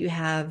passion that you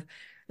have,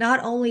 not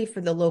only for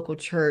the local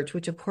church,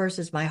 which of course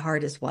is my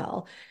heart as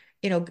well.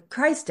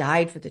 Christ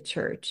died for the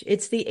church.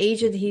 It's the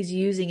agent he's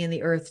using in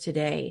the earth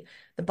today.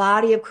 The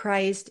body of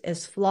Christ,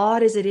 as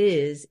flawed as it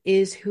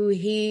is who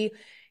he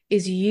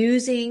is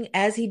using,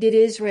 as he did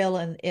Israel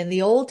in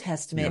the Old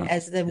Testament, Yeah.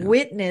 as the Yeah.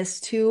 witness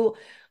to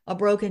a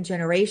broken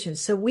generation.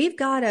 So we've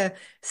got to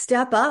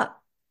step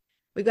up.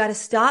 We've got to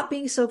stop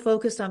being so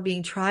focused on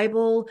being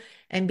tribal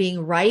and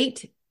being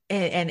right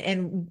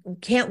and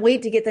can't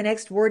wait to get the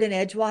next word in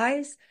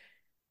edgewise,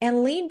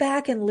 and lean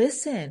back and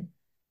listen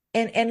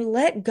and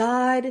let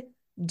God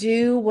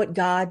do what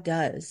God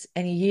does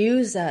and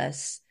use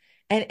us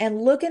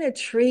and look in a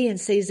tree and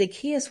say,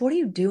 Zacchaeus, what are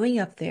you doing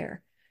up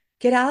there?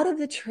 Get out of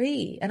the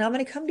tree. And I'm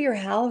going to come to your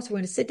house. We're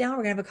going to sit down.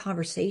 We're going to have a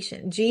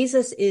conversation.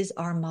 Jesus is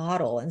our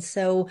model. And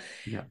so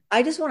Yeah.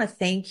 I just want to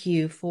thank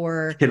you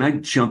for, Can I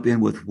jump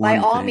in with by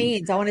one all thing?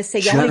 means, I want to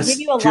say, I want to give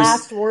you a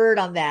Just last word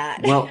on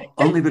that. Well,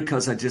 only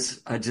because I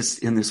just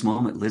in this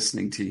moment,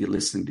 listening to you,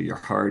 listening to your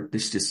heart,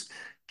 this just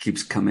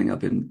keeps coming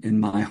up in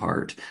my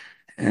heart.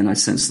 And I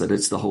sense that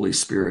it's the Holy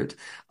Spirit.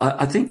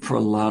 I think for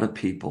a lot of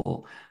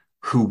people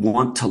who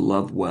want to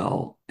love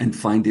well and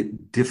find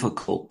it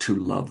difficult to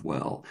love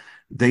well,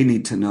 they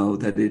need to know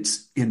that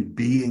it's in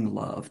being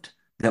loved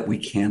that we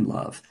can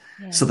love.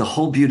 So the Yes.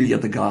 whole beauty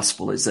of the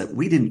gospel is that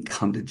we didn't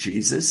come to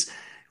Jesus.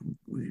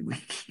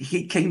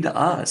 He came to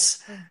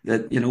us.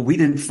 That, we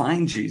didn't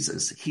find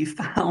Jesus. He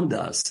found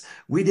us.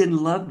 We didn't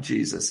love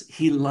Jesus.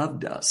 He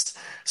loved us.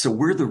 So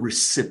we're the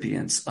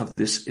recipients of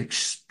this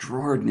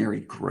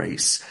extraordinary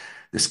grace,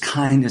 this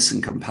kindness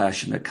and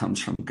compassion that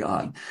comes from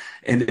God.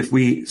 And if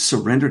we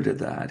surrender to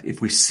that,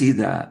 if we see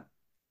that,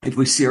 if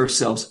we see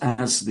ourselves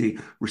as the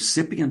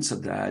recipients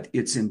of that,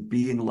 it's in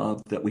being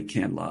loved that we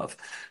can love.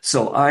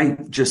 So I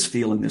just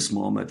feel in this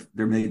moment,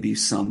 there may be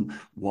some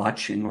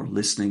watching or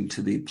listening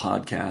to the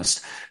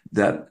podcast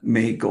that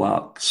may go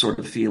out sort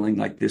of feeling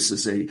like this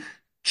is a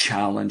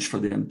challenge for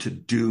them to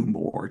do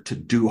more, to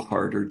do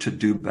harder, to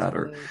do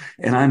better.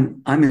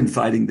 And I'm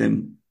inviting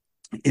them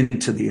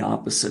into the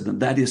opposite,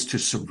 and that is to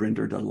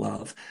surrender to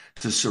love,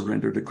 to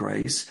surrender to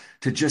grace,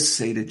 to just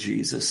say to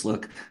Jesus,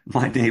 look,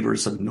 my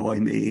neighbors annoy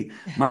me.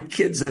 My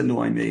kids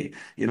annoy me.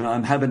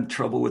 I'm having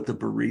trouble with the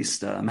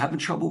barista. I'm having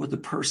trouble with the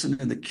person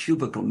in the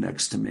cubicle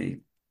next to me.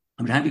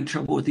 I'm having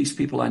trouble with these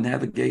people I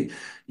navigate,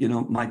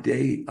 my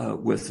day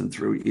with and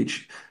through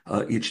each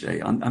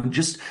day.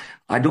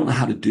 I don't know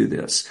how to do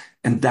this.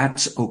 And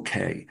that's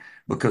okay,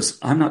 because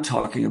I'm not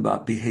talking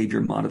about behavior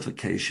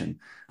modification.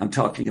 I'm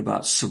talking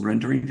about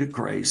surrendering to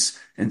grace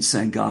and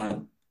saying,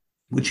 God,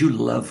 would you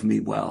love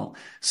me well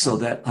so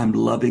that I'm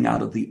loving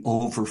out of the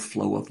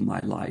overflow of my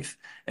life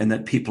and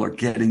that people are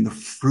getting the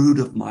fruit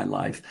of my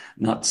life,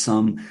 not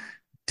some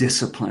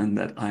discipline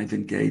that I've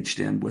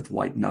engaged in with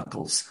white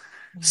knuckles.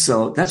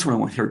 So that's what I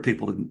want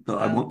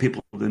I want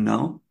people to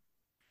know.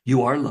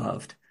 You are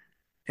loved.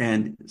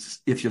 And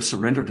if you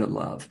surrender to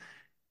love,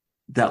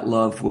 that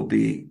love will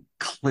be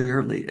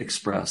clearly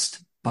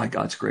expressed by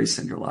God's grace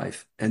in your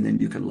life. And then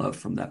you can love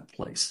from that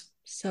place.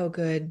 So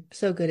good.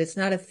 So good. It's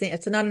not a thing.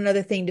 It's not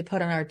another thing to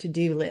put on our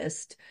to-do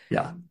list,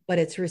 Yeah. but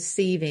it's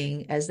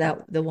receiving, as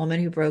the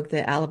woman who broke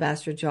the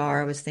alabaster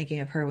jar. I was thinking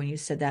of her when you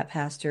said that,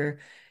 Pastor,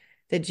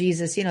 that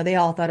Jesus, they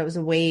all thought it was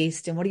a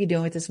waste. And what are you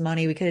doing with this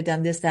money? We could have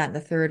done this, that, and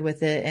the third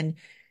with it. And,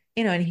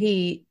 and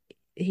he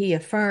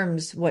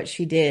affirms what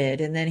she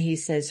did. And then he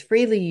says,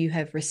 freely you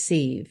have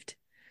received,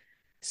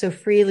 so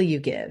freely you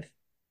give,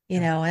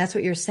 and that's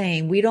what you're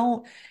saying.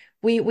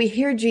 We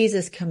hear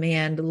Jesus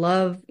command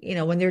love,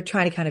 when they're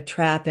trying to kind of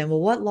trap him. Well,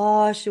 what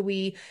law should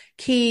we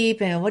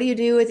keep? And what do you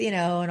do with,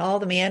 and all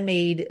the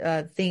man-made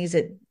things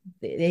that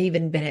they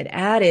even been had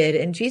added.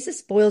 And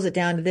Jesus boils it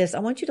down to this. I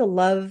want you to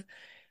love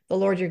the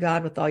Lord your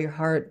God with all your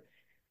heart,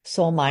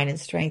 soul, mind, and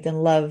strength,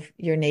 and love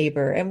your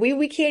neighbor. And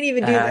we can't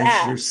even do As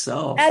that.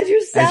 yourself. As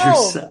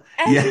yourself.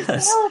 As Yes.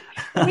 yourself.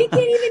 We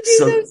can't even do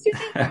So, those two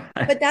things.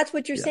 But that's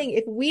what you're yeah. saying.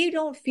 If we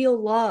don't feel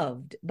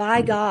loved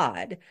by Mhm.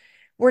 God,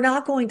 we're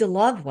not going to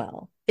love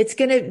well. It's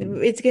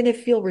Mhm. gonna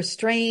feel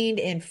restrained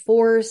and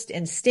forced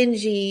and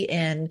stingy,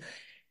 and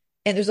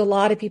there's a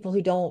lot of people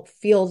who don't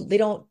feel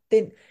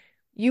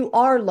you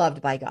are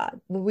loved by God.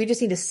 We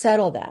just need to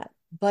settle that.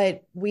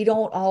 But we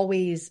don't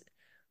always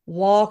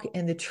walk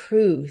in the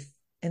truth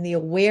and the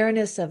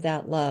awareness of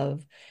that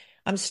love.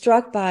 I'm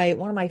struck by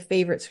one of my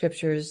favorite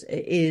scriptures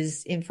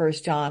is in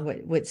First John,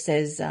 which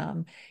says,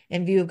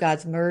 in view of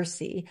God's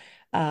mercy,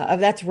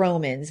 that's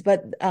Romans,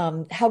 but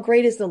how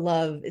great is the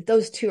love?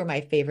 Those two are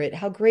my favorite.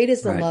 How great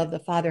is the Right. love the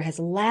Father has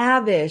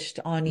lavished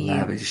on you,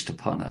 Lavished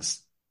upon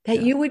us. that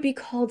Yeah. you would be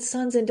called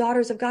sons and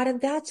daughters of God.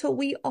 And that's what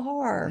we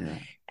are. Yeah.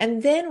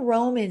 And then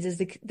Romans is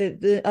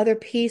the other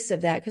piece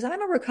of that, because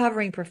I'm a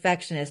recovering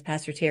perfectionist,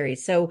 Pastor Terry.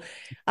 So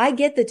I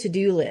get the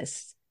to-do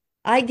list.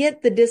 I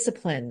get the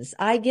disciplines.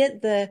 I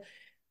get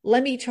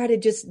let me try to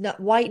just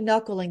white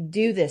knuckle and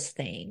do this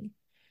thing.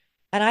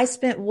 And I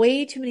spent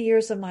way too many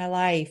years of my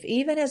life,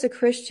 even as a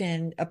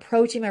Christian,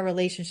 approaching my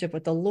relationship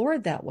with the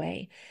Lord that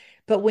way.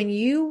 But when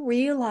you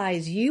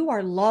realize you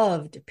are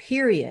loved,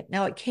 period.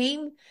 Now, it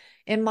came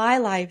in my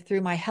life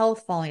through my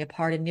health falling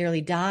apart and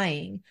nearly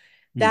dying.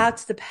 Mm.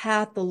 That's the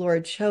path the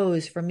Lord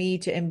chose for me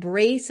to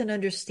embrace and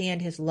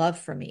understand his love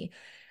for me.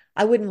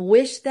 I wouldn't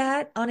wish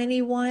that on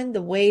anyone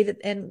the way that,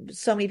 and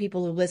so many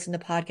people who listen to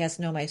podcasts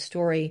know my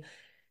story,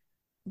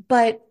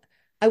 but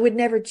I would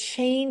never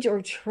change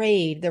or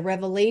trade the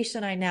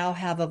revelation I now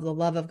have of the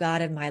love of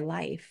God in my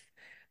life,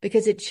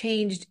 because it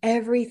changed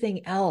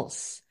everything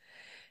else.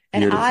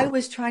 And I Beautiful.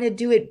 was trying to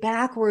do it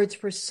backwards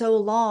for so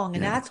long.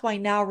 And Yeah. that's why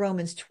now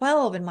Romans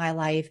 12 in my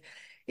life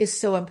is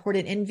so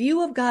important in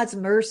view of God's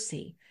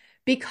mercy,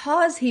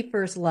 because he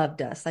first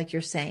loved us, like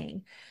you're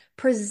saying.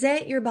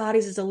 present your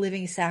bodies as a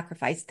living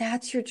sacrifice.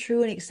 That's your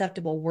true and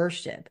acceptable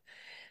worship.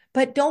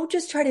 But don't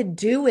just try to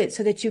do it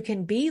so that you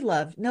can be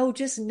loved. No,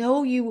 just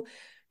know you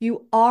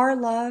are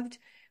loved,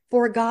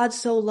 for God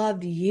so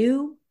loved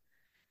you.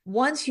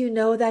 Once you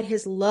know that,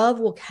 his love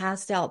will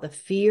cast out the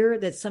fear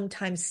that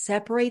sometimes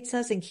separates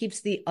us and keeps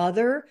the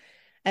other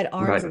at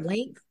arm's Right.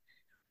 length.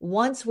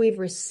 Once we've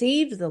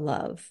received the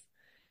love,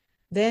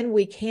 then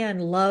we can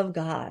love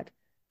God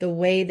the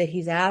way that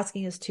he's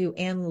asking us to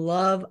and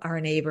love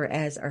our neighbor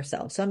as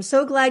ourselves. So I'm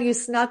so glad you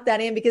snuck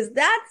that in, because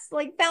that's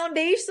like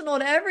foundational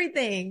to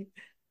everything.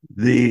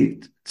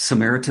 The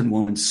Samaritan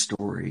woman's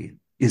story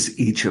is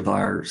each of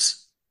ours.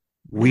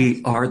 We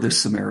Yes, are the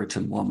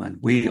Samaritan woman.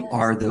 We yes,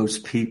 are those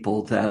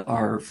people that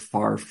are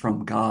far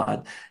from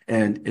God.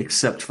 And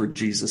except for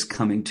Jesus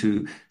coming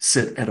to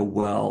sit at a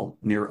well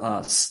near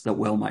us, the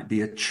well might be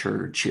a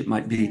church. It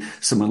might be yes.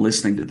 someone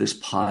listening to this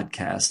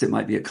podcast. It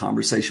might be a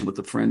conversation with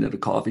a friend at a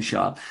coffee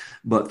shop.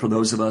 But for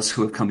those of us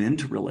who have come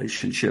into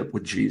relationship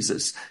with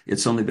Jesus,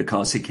 it's only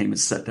because he came and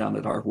sat down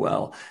at our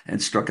well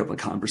and struck up a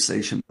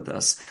conversation with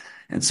us.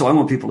 And so I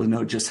want people to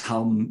know just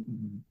how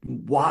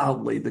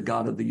wildly the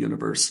God of the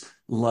universe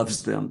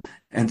loves them.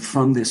 And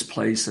from this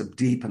place of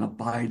deep and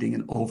abiding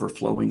and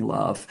overflowing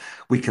love,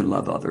 we can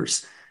love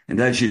others. And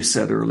as you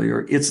said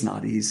earlier, it's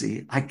not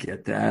easy. I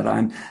get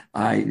that.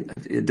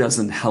 It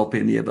doesn't help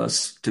any of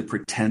us to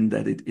pretend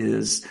that it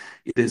is.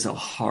 It is a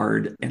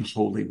hard and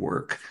holy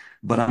work.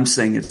 But I'm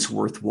saying it's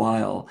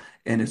worthwhile,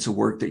 and it's a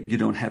work that you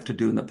don't have to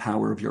do in the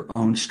power of your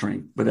own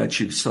strength, but as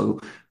you so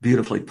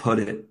beautifully put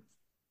it,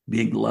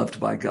 being loved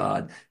by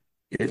God,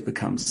 it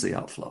becomes the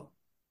outflow.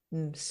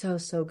 So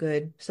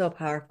good. So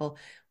powerful.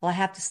 Well, I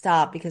have to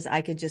stop because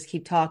I could just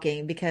keep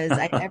talking, because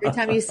every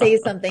time you say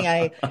something,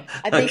 I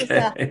think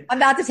Okay. I'm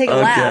about to take a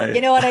lap. You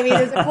Okay. know what I mean?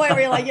 There's a point where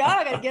you're like, yeah,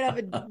 I got to get up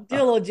and do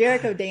a little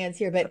Jericho dance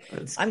here, but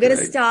That's I'm going to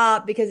great.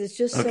 stop because it's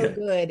just so Okay.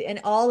 good.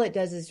 And all it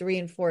does is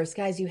reinforce,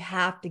 guys, you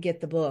have to get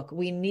the book.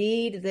 We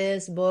need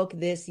this book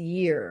this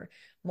year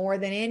more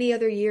than any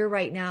other year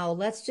right now.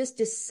 Let's just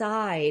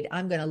decide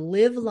I'm going to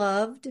live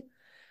loved.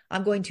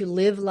 I'm going to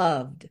live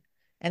loved.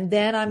 And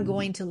then I'm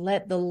going to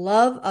let the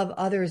love of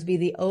others be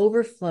the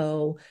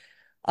overflow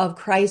of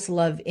Christ's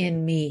love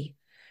in me.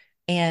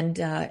 And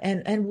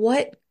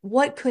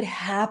what could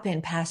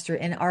happen, Pastor,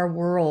 in our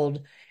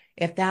world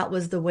if that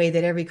was the way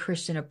that every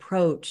Christian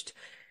approached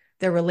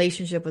their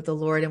relationship with the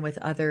Lord and with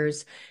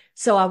others?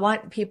 So I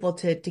want people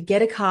to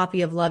get a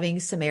copy of Loving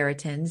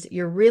Samaritans.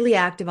 You're really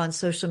active on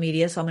social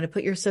media, so I'm going to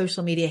put your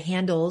social media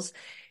handles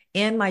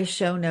in my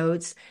show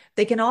notes.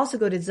 They can also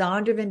go to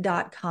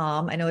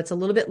zondervan.com. I know it's a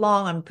little bit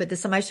long. I'm going to put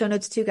this in my show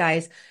notes too,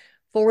 guys,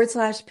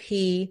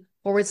 /P/Loving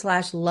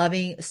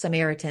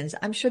Samaritans.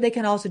 I'm sure they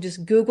can also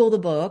just Google the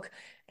book,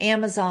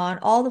 Amazon,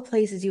 all the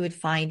places you would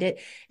find it.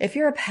 If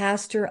you're a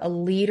pastor, a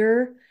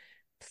leader,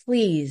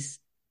 please,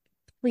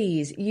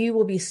 please, you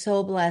will be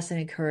so blessed and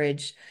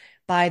encouraged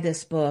by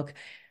this book.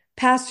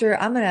 Pastor,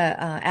 I'm going to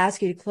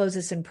ask you to close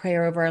this in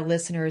prayer over our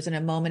listeners in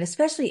a moment,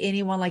 especially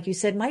anyone, like you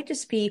said, might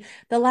just be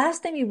the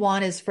last thing you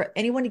want is for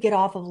anyone to get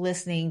off of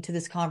listening to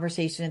this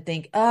conversation and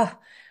think, oh,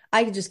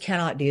 I just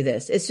cannot do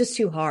this. It's just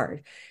too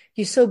hard.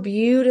 You so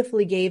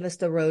beautifully gave us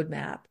the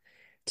roadmap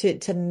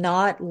to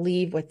not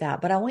leave with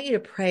that. But I want you to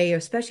pray,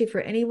 especially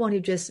for anyone who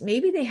just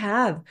maybe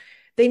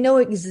they know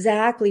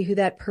exactly who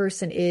that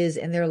person is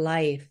in their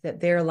life,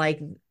 that they're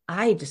like,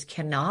 I just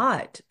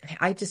can't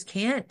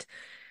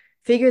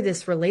figure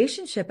this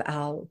relationship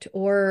out,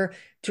 or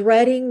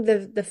dreading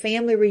the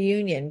family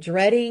reunion,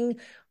 dreading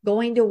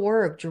going to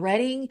work,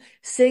 dreading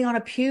sitting on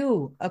a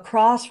pew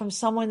across from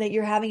someone that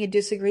you're having a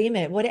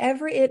disagreement,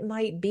 whatever it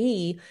might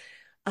be.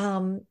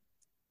 Um,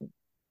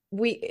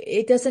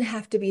 it doesn't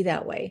have to be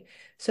that way.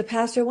 So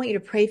Pastor, I want you to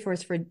pray for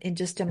us in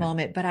just a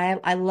moment, but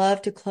I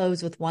love to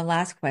close with one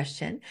last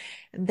question.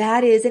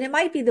 That is, and it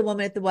might be the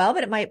woman at the well,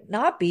 but it might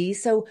not be.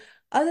 So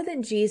other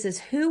than Jesus,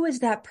 who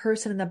is that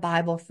person in the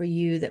Bible for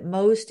you that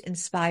most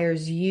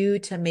inspires you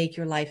to make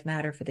your life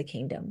matter for the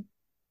kingdom?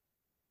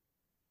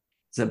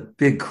 It's a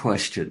big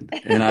question.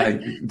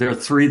 And there are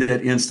three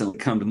that instantly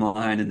come to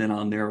mind, and then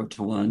I'll narrow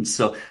to one.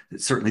 So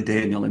certainly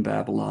Daniel in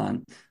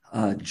Babylon,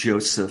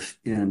 Joseph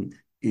in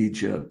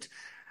Egypt.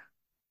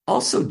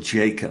 Also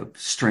Jacob,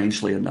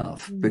 strangely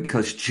enough, Mm,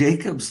 because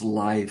Jacob's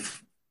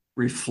life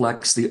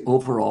reflects the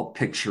overall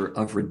picture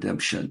of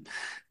redemption.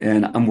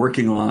 And I'm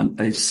working on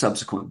a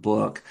subsequent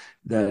book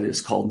that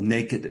is called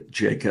Naked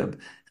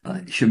Jacob,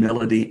 mm.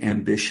 Humility,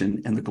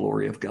 Ambition, and the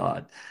Glory of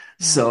God. Wow.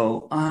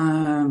 So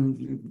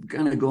I'm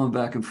kind of going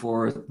back and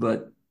forth,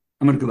 but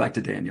I'm going to go back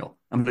to Daniel.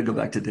 I'm going to go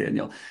back to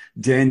Daniel.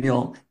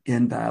 Daniel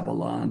in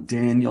Babylon,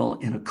 Daniel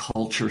in a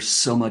culture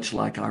so much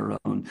like our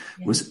own,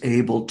 Yes. was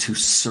able to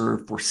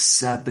serve for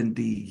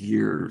 70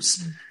 years.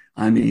 Mm.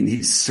 I mean,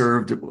 he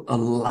served a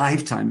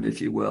lifetime, if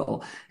you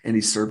will, and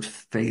he served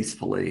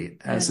faithfully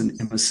as an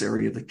Yes.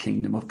 emissary of the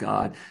kingdom of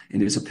God.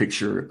 And is a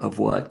picture of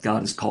what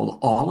God has called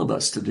all of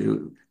us to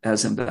do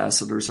as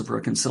ambassadors of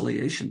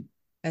reconciliation.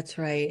 That's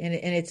right. And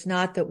it's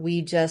not that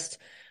we just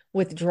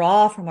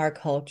withdraw from our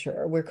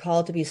culture. We're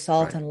called to be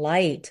salt Right. and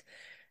light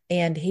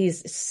And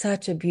he's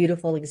such a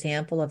beautiful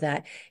example of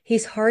that.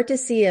 He's hard to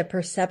see a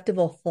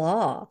perceptible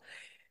flaw.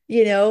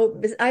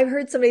 I've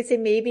heard somebody say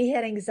maybe he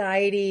had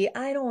anxiety.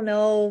 I don't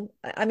know.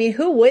 I mean,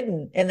 who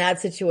wouldn't in that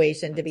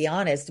situation, to be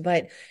honest?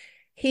 But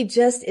he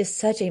just is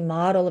such a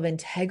model of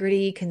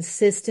integrity,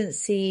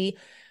 consistency,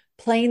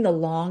 playing the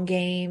long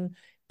game,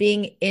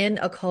 being in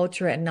a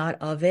culture and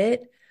not of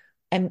it,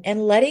 and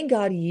letting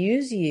God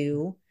use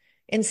you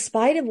in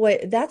spite of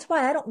that's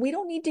why we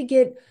don't need to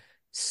get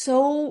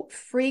so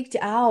freaked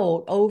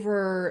out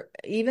over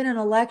even an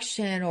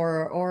election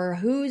or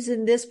who's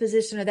in this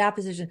position or that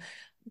position.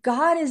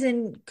 God is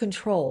in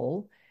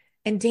control.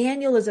 And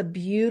Daniel is a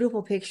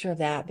beautiful picture of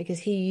that because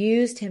he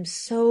used him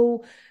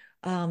so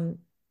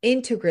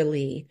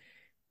integrally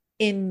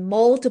in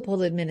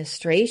multiple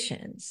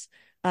administrations,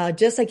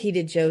 just like he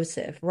did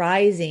Joseph,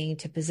 rising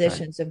to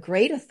positions of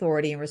great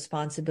authority and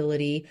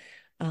responsibility,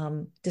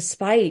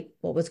 despite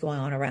what was going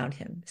on around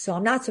him. So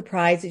I'm not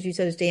surprised that you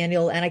chose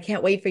Daniel, and I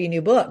can't wait for your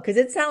new book because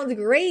it sounds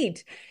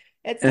great.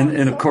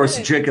 And of course,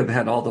 Jacob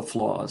had all the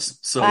flaws.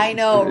 So I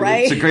know,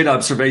 right? It's a great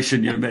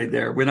observation you made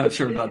there. We're not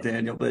sure about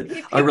Daniel, but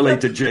I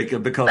relate to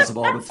Jacob because of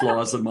all the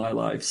flaws in my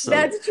life. So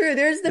that's true.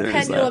 There's the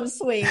pendulum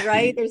swing,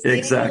 right? There's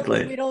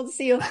exactly. We don't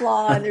see a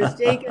flaw, and there's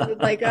Jacob.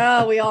 It's like,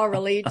 oh, we all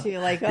relate to.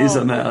 Like, oh, he's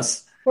a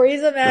mess.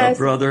 He's a mess.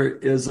 The brother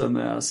is a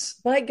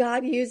mess. But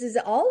God uses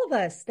all of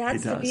us.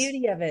 That's the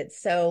beauty of it.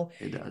 So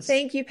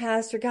thank you,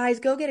 Pastor. Guys,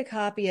 go get a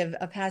copy of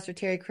Pastor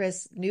Terry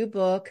Crist's new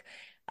book,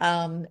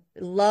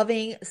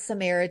 Loving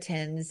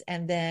Samaritans.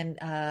 And then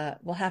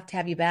we'll have to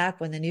have you back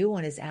when the new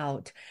one is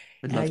out.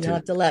 You'll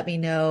have to let me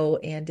know,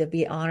 and to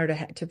be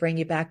honored to bring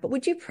you back. But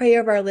would you pray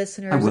over our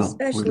listeners,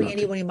 especially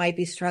anyone who might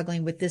be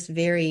struggling with this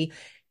very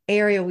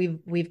area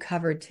we've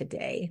covered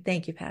today?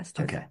 Thank you,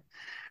 Pastor. Okay.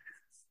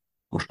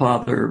 Well,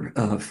 Father,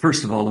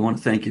 first of all, I want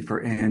to thank you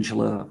for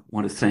Angela. I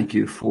want to thank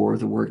you for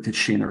the work that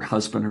she and her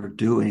husband are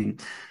doing.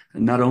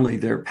 And not only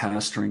they're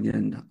pastoring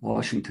in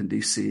Washington,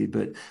 D.C.,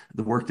 but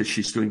the work that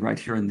she's doing right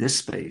here in this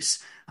space.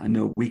 I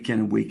know week in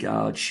and week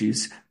out,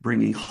 she's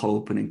bringing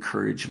hope and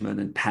encouragement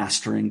and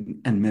pastoring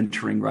and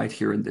mentoring right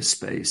here in this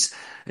space.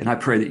 And I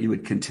pray that you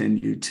would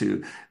continue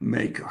to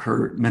make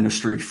her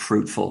ministry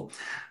fruitful.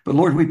 But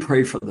Lord, we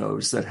pray for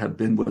those that have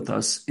been with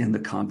us in the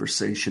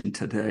conversation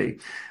today.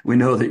 We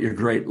know that your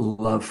great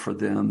love for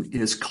them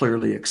is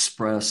clearly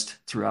expressed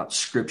throughout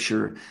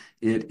Scripture.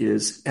 It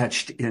is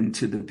etched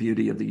into the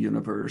beauty of the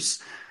universe.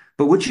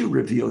 But would you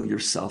reveal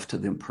yourself to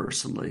them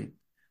personally?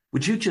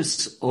 Would you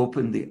just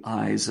open the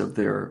eyes of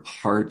their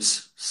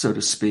hearts, so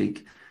to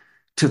speak,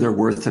 to their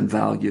worth and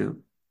value,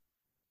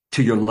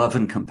 to your love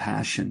and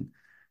compassion,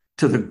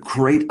 to the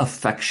great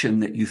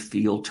affection that you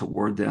feel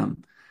toward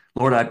them?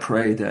 Lord, I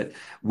pray that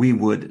we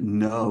would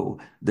know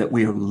that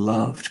we are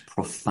loved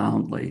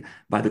profoundly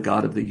by the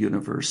God of the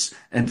universe.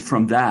 And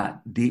from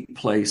that deep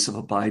place of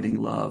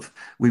abiding love,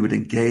 we would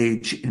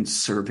engage in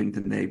serving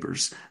the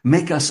neighbors.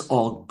 Make us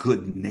all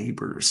good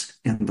neighbors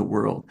in the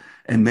world.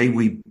 And may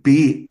we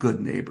be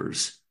good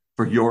neighbors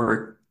for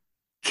your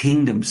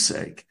kingdom's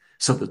sake,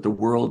 so that the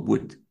world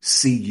would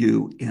see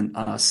you in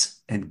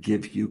us and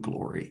give you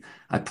glory.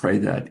 I pray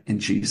that in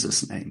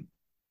Jesus' name.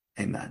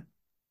 Amen.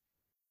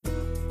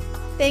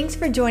 Thanks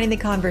for joining the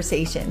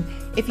conversation.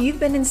 If you've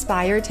been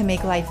inspired to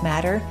make life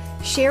matter,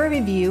 share a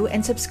review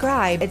and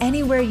subscribe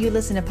anywhere you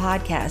listen to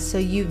podcasts so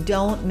you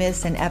don't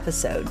miss an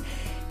episode.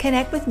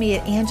 Connect with me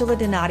at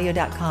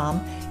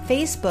angeladonadio.com,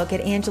 Facebook at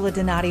Angela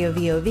Donadio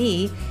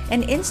VOV,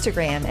 and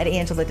Instagram at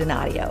Angela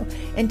Donadio.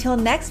 Until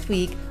next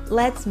week,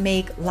 let's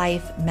make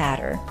life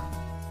matter.